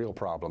 that's a real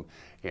problem.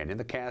 And in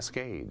the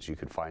Cascades, you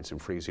can find some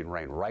freezing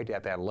rain right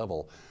at that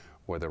level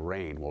where the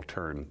rain will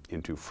turn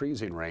into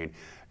freezing rain.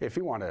 If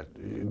you want to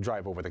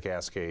drive over the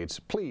Cascades,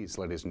 please,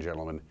 ladies and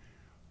gentlemen,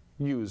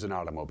 use an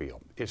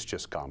automobile. It's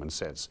just common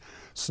sense.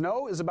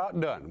 Snow is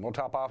about done. We'll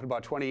top off at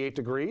about 28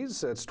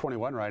 degrees. It's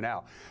 21 right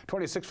now.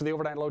 26 for the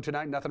overnight low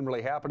tonight. Nothing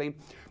really happening.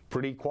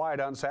 Pretty quiet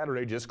on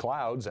Saturday, just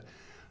clouds.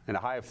 And a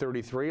high of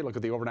 33. Look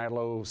at the overnight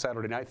low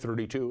Saturday night,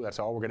 32. That's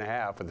all we're going to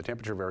have for the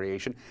temperature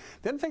variation.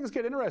 Then things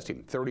get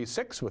interesting.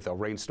 36 with a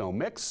rain-snow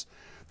mix.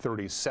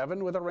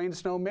 37 with a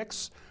rain-snow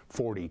mix.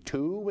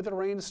 42 with a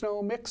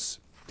rain-snow mix.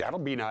 That'll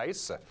be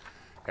nice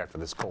after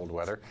this cold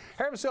weather.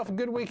 Have yourself a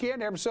good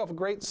weekend. Have yourself a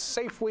great,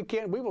 safe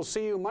weekend. We will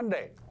see you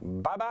Monday.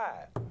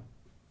 Bye-bye.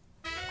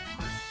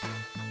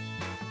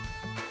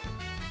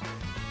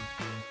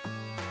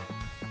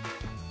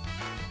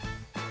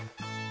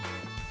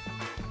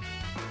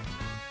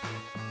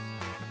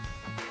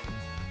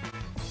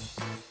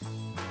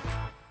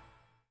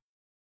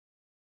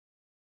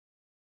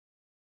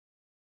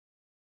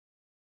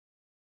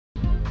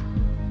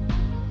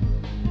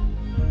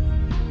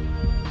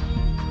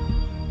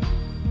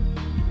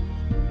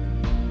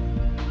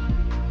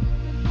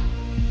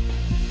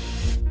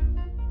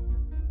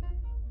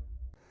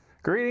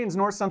 Greetings,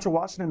 North Central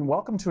Washington.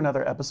 Welcome to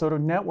another episode of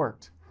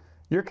Networked,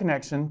 your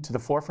connection to the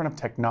forefront of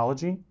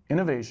technology,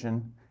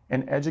 innovation,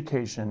 and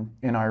education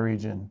in our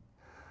region.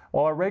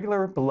 While our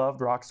regular beloved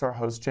rockstar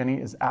host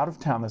Jenny is out of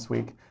town this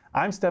week,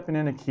 I'm stepping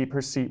in to keep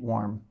her seat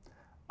warm.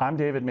 I'm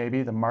David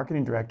Mabey, the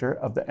Marketing Director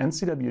of the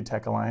NCW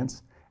Tech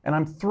Alliance, and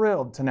I'm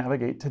thrilled to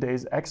navigate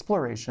today's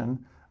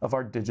exploration of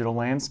our digital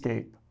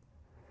landscape.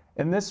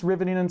 In this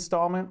riveting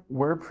installment,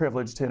 we're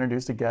privileged to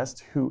introduce a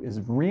guest who is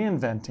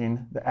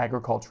reinventing the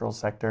agricultural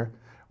sector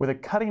with a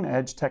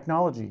cutting-edge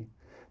technology.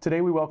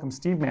 Today we welcome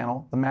Steve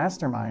Mantle, the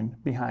mastermind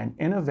behind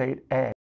Innovate Ag.